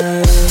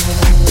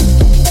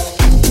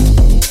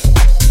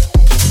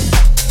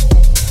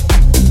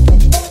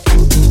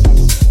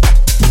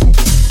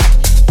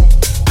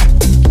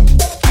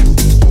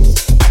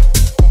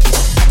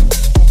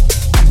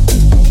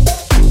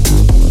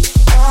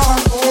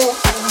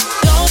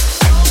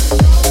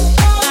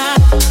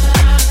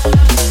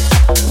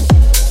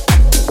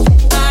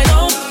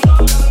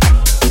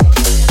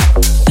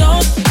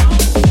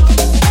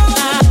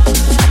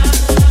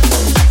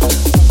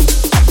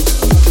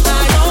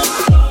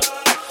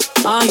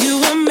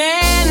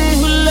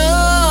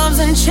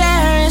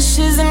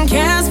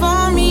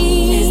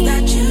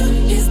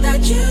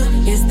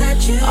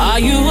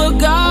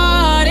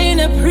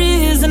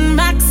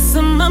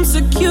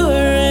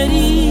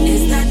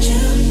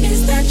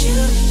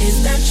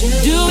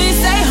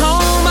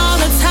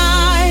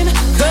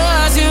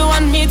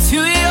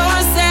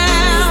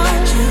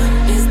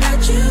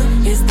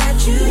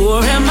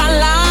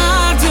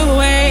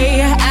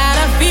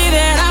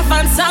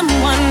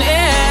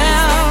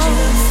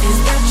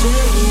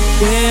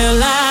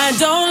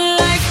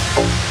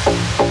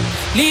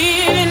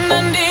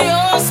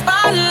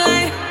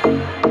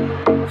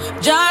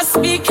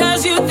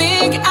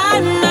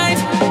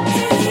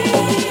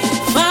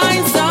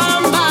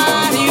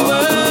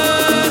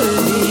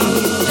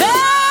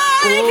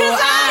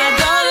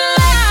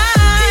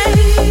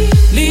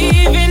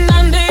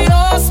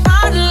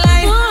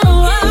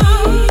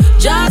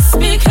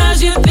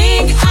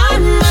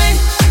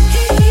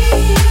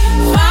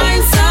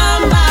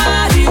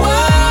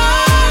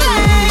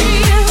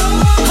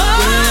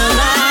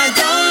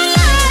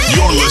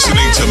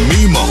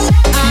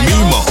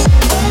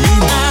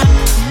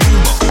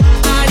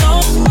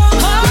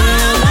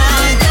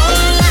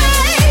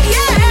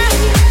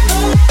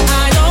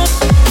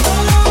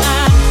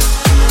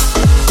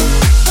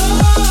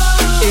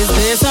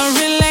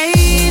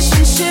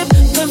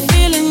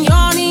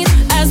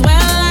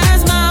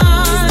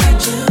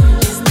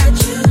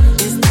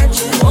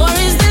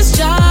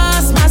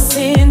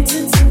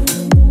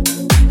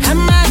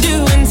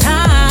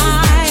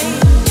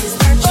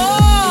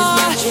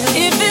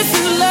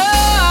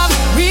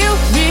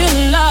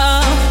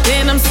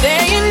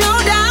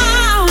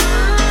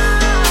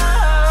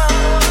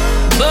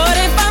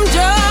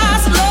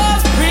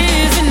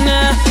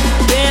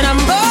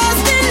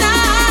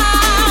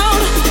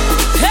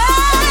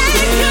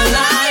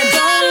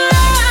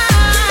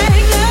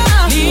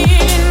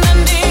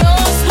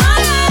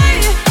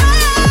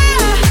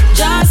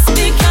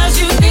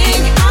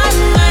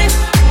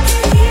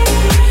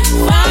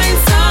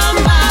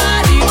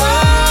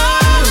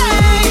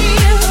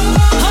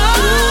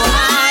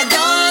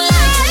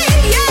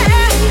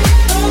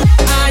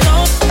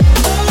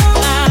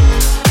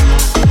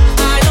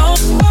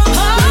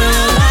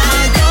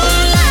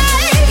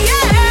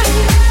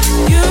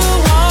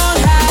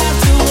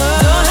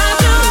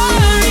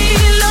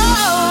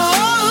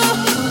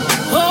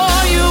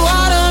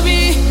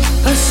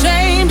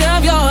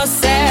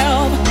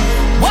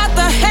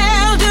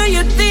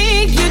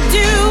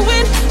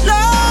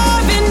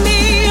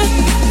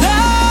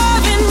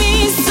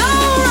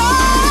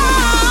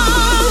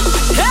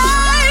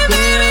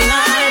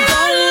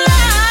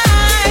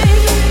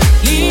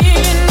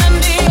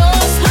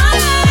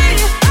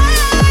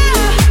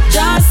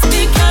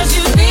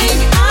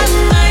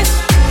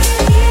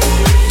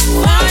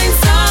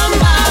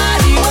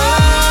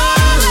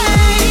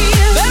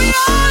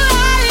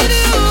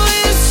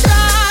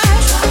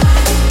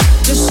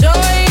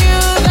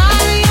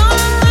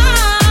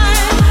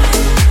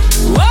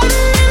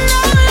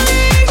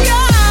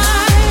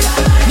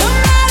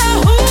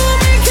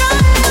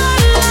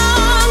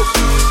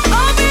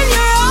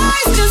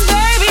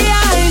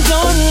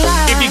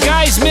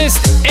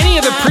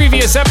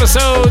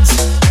 Episodes,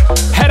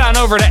 head on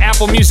over to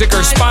Apple Music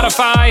or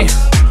Spotify,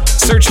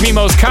 search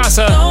Mimo's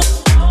Casa,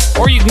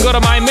 or you can go to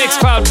my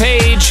Mixcloud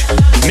page,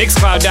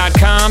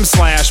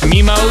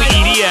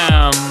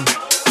 mixcloud.com/MimoEDM.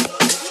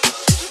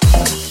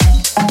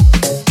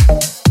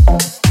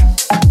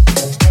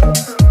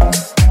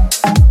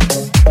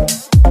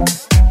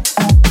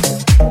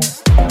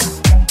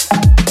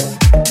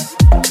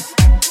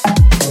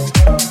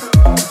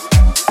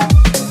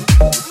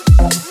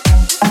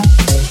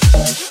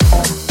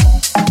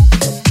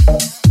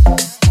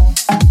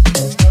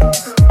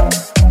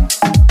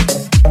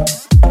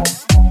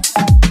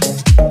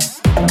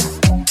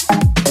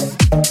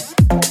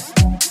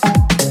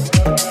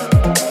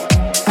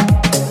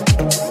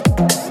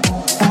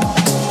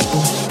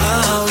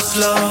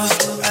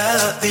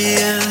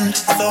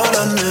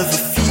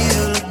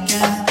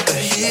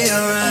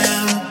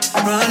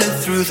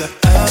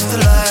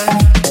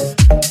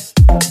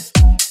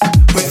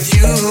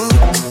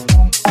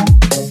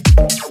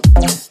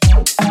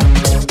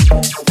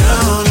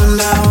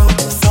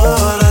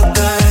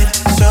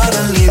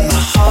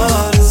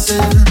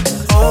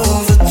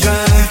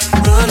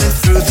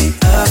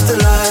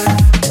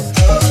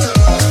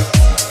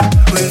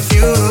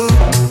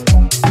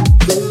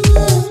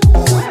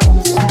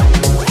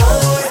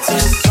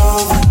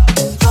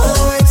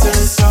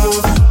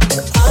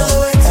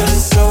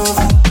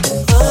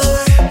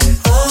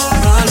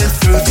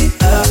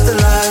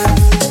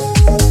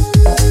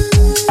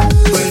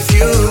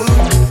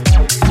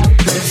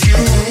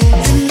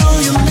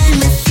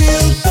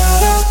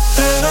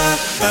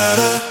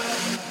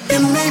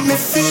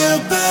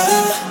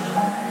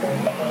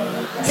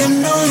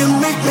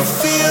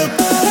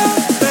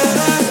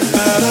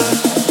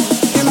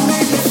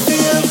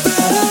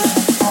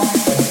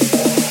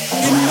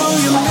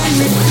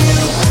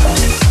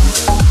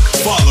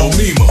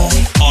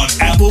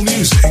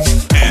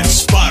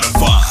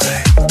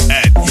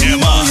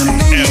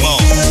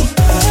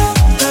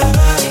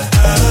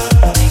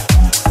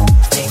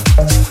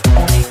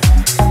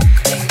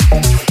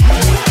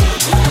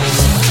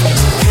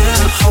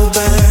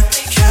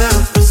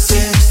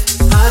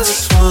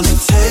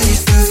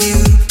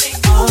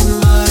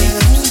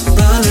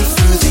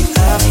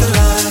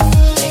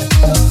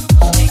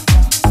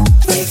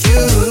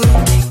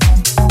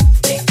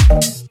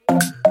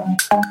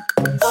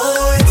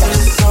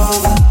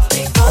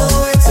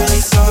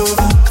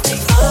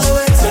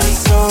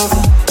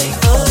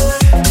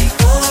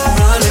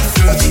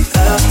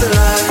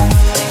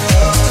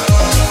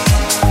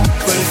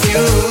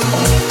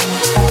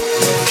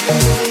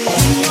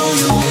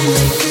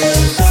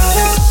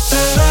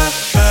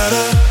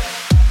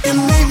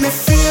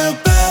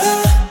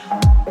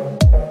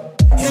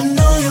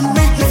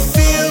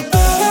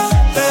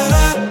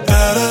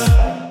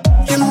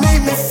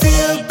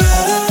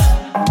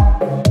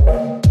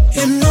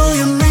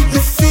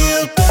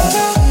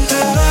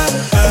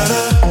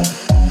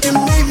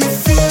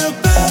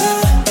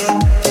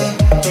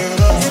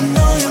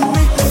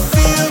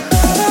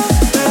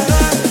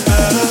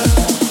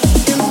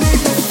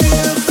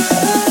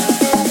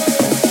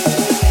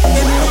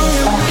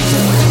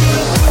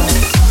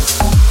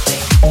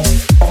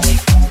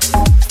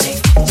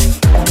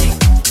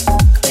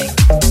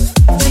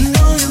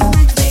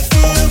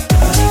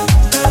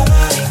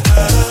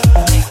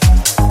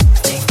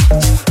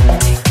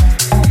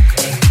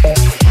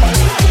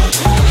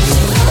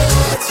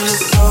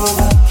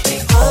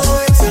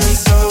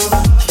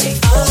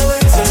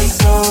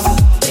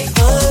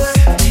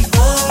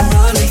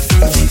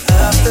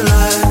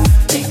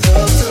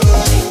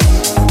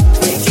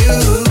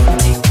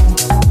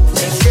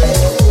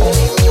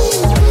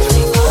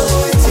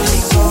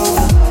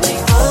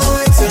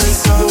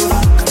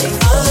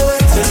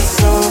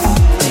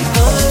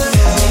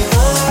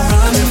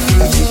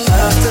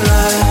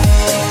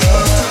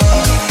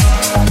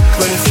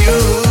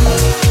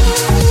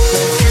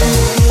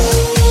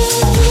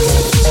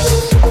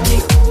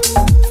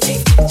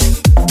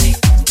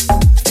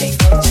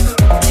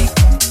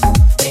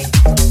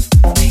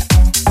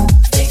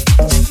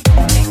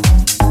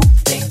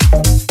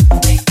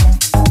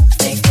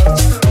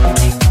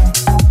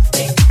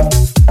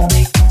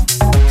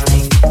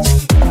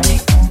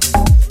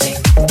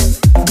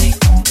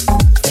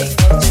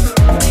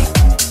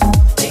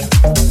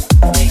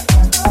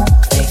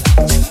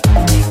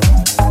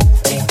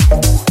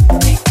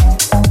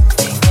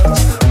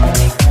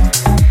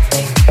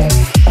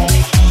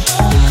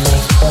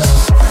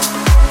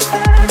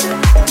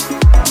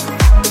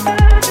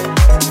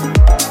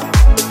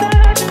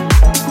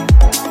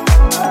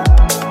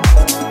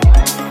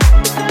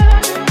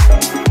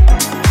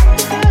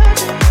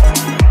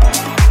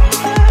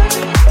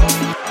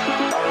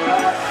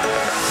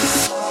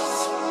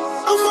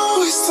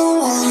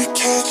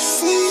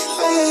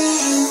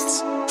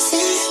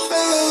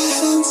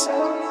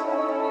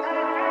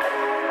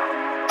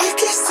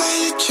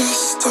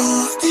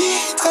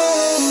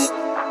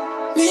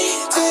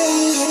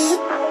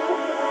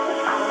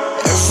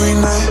 Every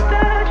night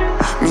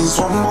means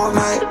one more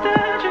night.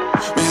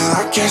 Man,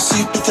 I can't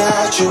sleep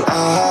without you. I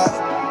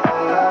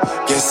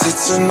guess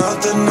it's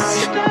another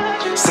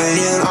night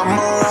saying I'm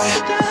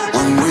alright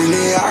when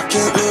really I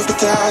can't live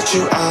without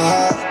you.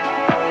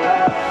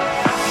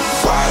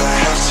 Why'd I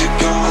have to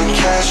go and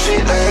catch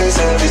feelings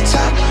every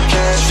time?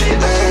 Catch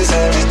feelings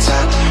every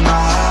time.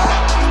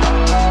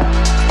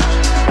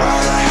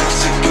 Why'd I have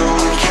to go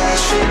and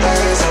catch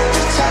feelings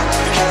every time?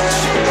 Catch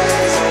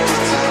feelings every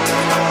time.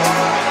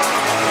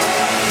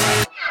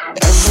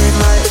 Every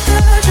night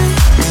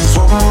means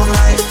one more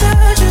night.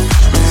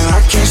 Man, I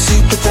can't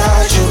sleep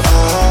without you.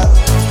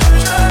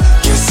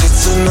 Guess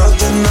it's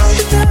another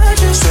night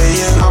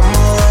saying I'm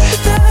alright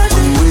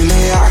when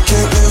really I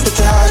can't live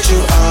without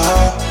you.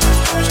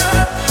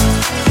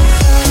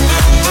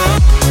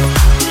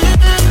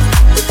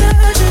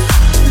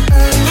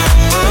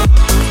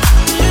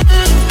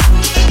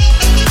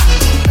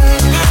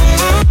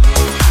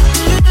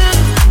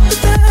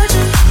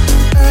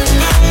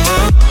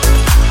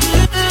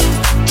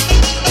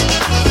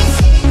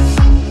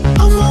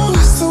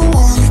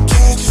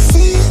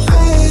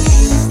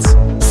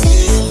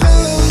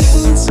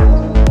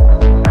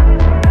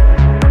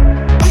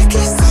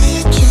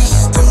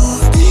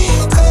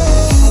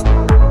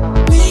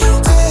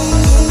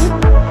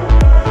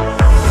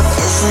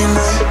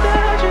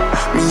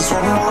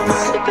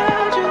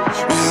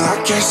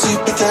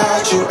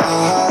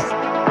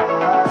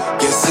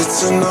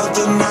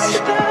 Another night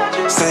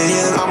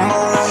saying I'm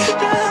alright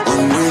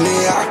when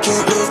really I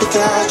can't live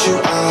without you.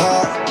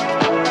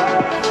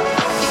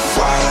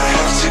 Why'd I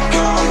have to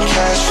go and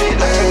catch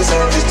feelings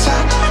every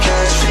time?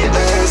 Catch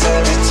feelings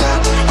every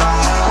time.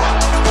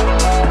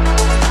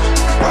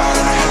 Why'd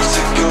I have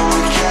to go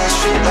and catch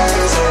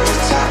feelings every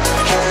time?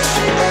 Catch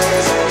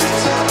feelings every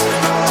time.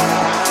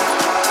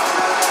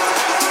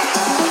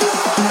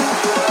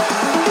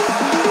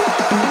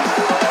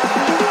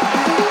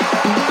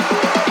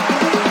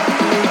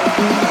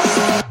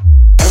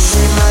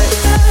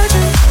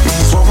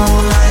 One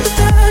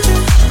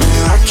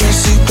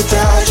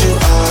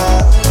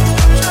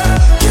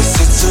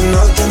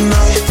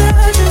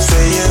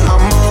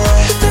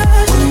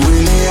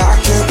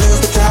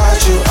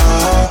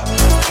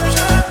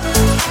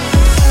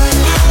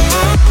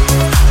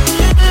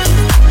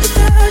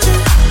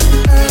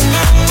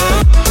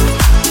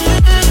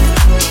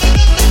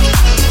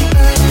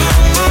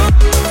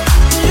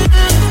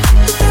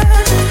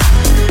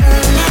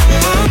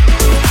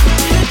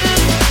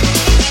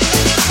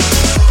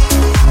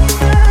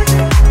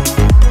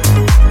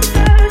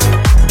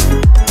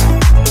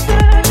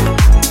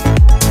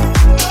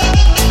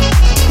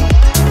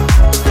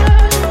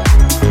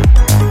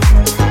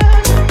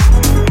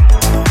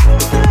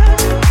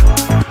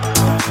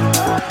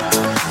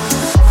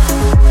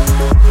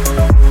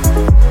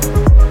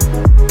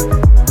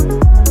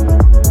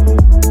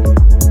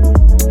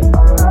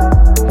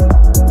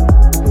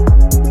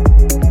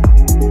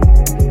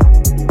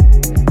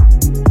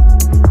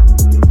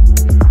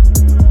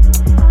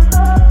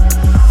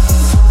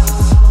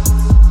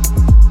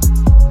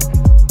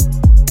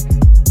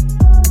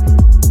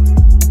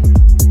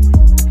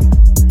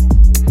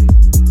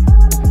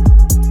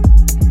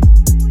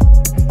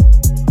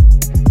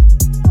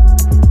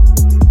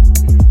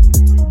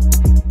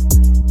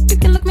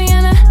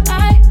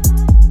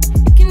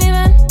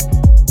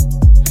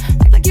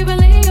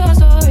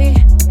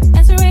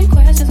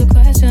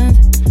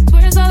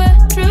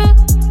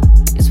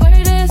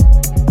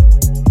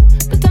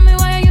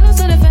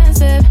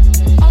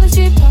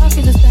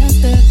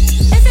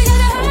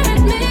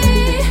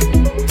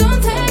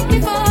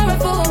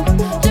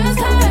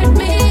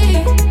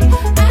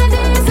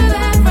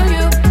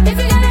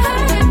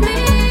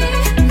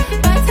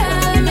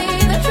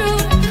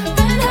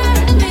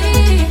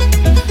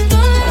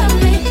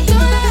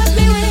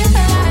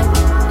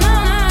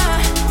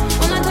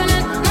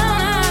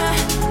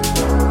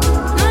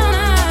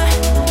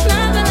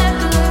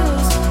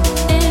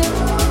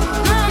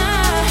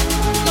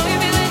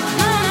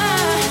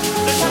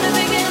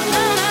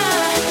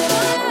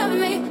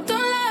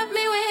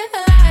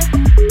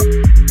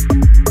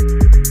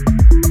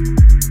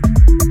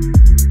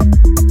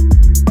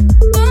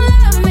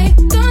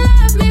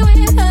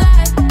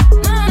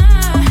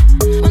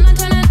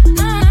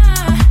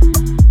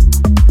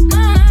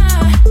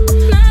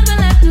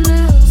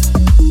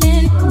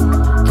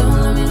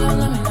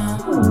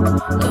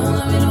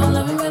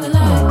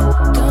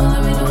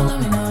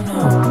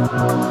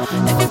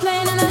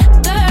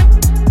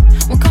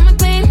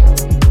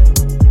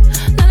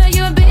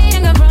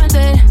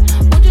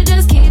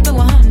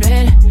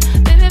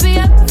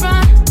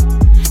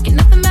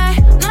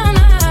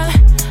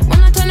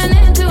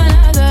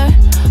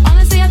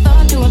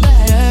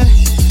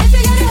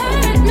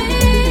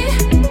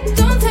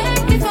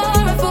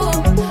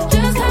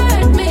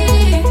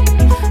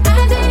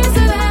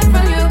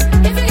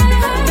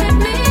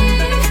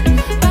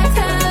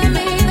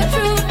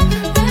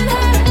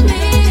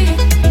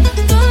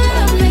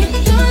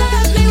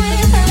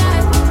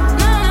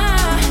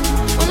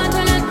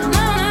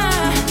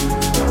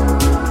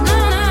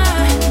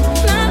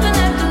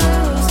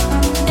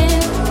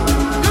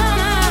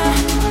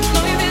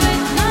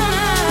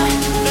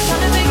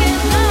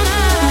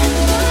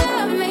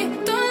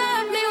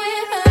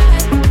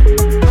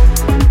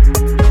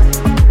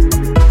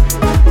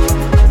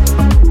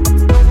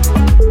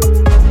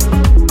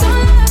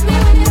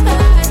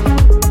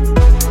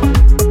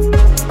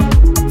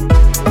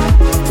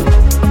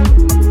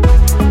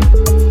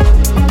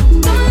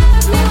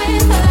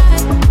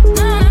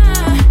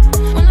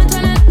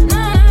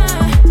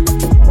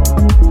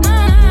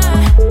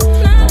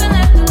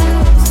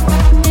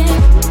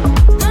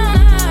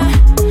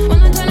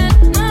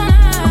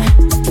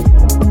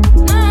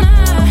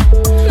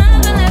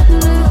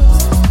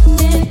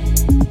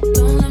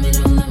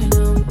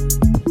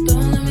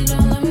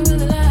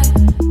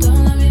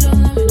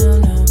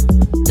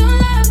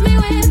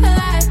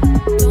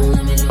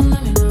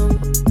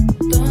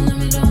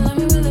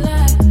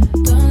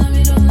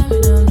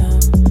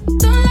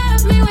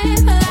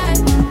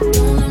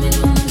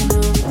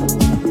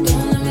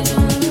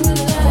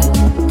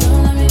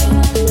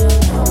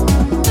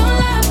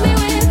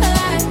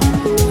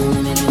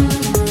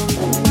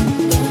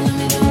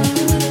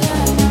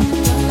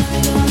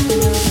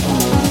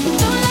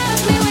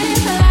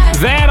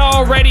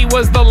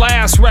was the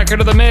last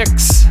record of the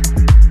mix.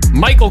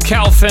 Michael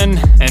Calfin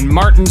and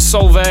Martin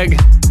Solveig,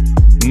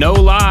 No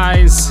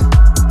Lies.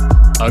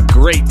 A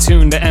great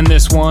tune to end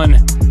this one.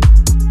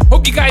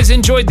 Hope you guys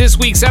enjoyed this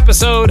week's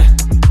episode.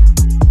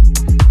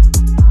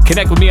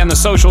 Connect with me on the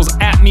socials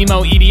at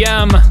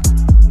MimoEDM.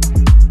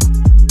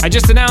 I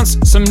just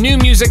announced some new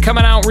music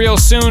coming out real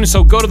soon,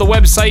 so go to the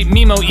website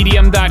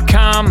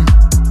MimoEDM.com.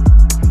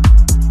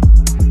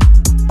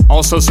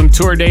 Also some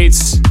tour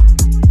dates.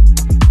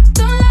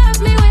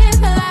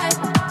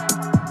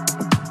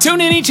 Tune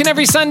in each and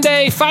every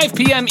Sunday, 5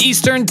 p.m.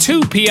 Eastern,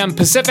 2 p.m.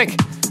 Pacific.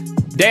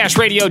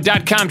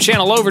 DashRadio.com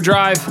channel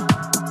Overdrive.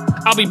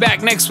 I'll be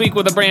back next week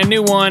with a brand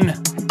new one.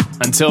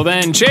 Until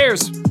then,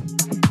 cheers!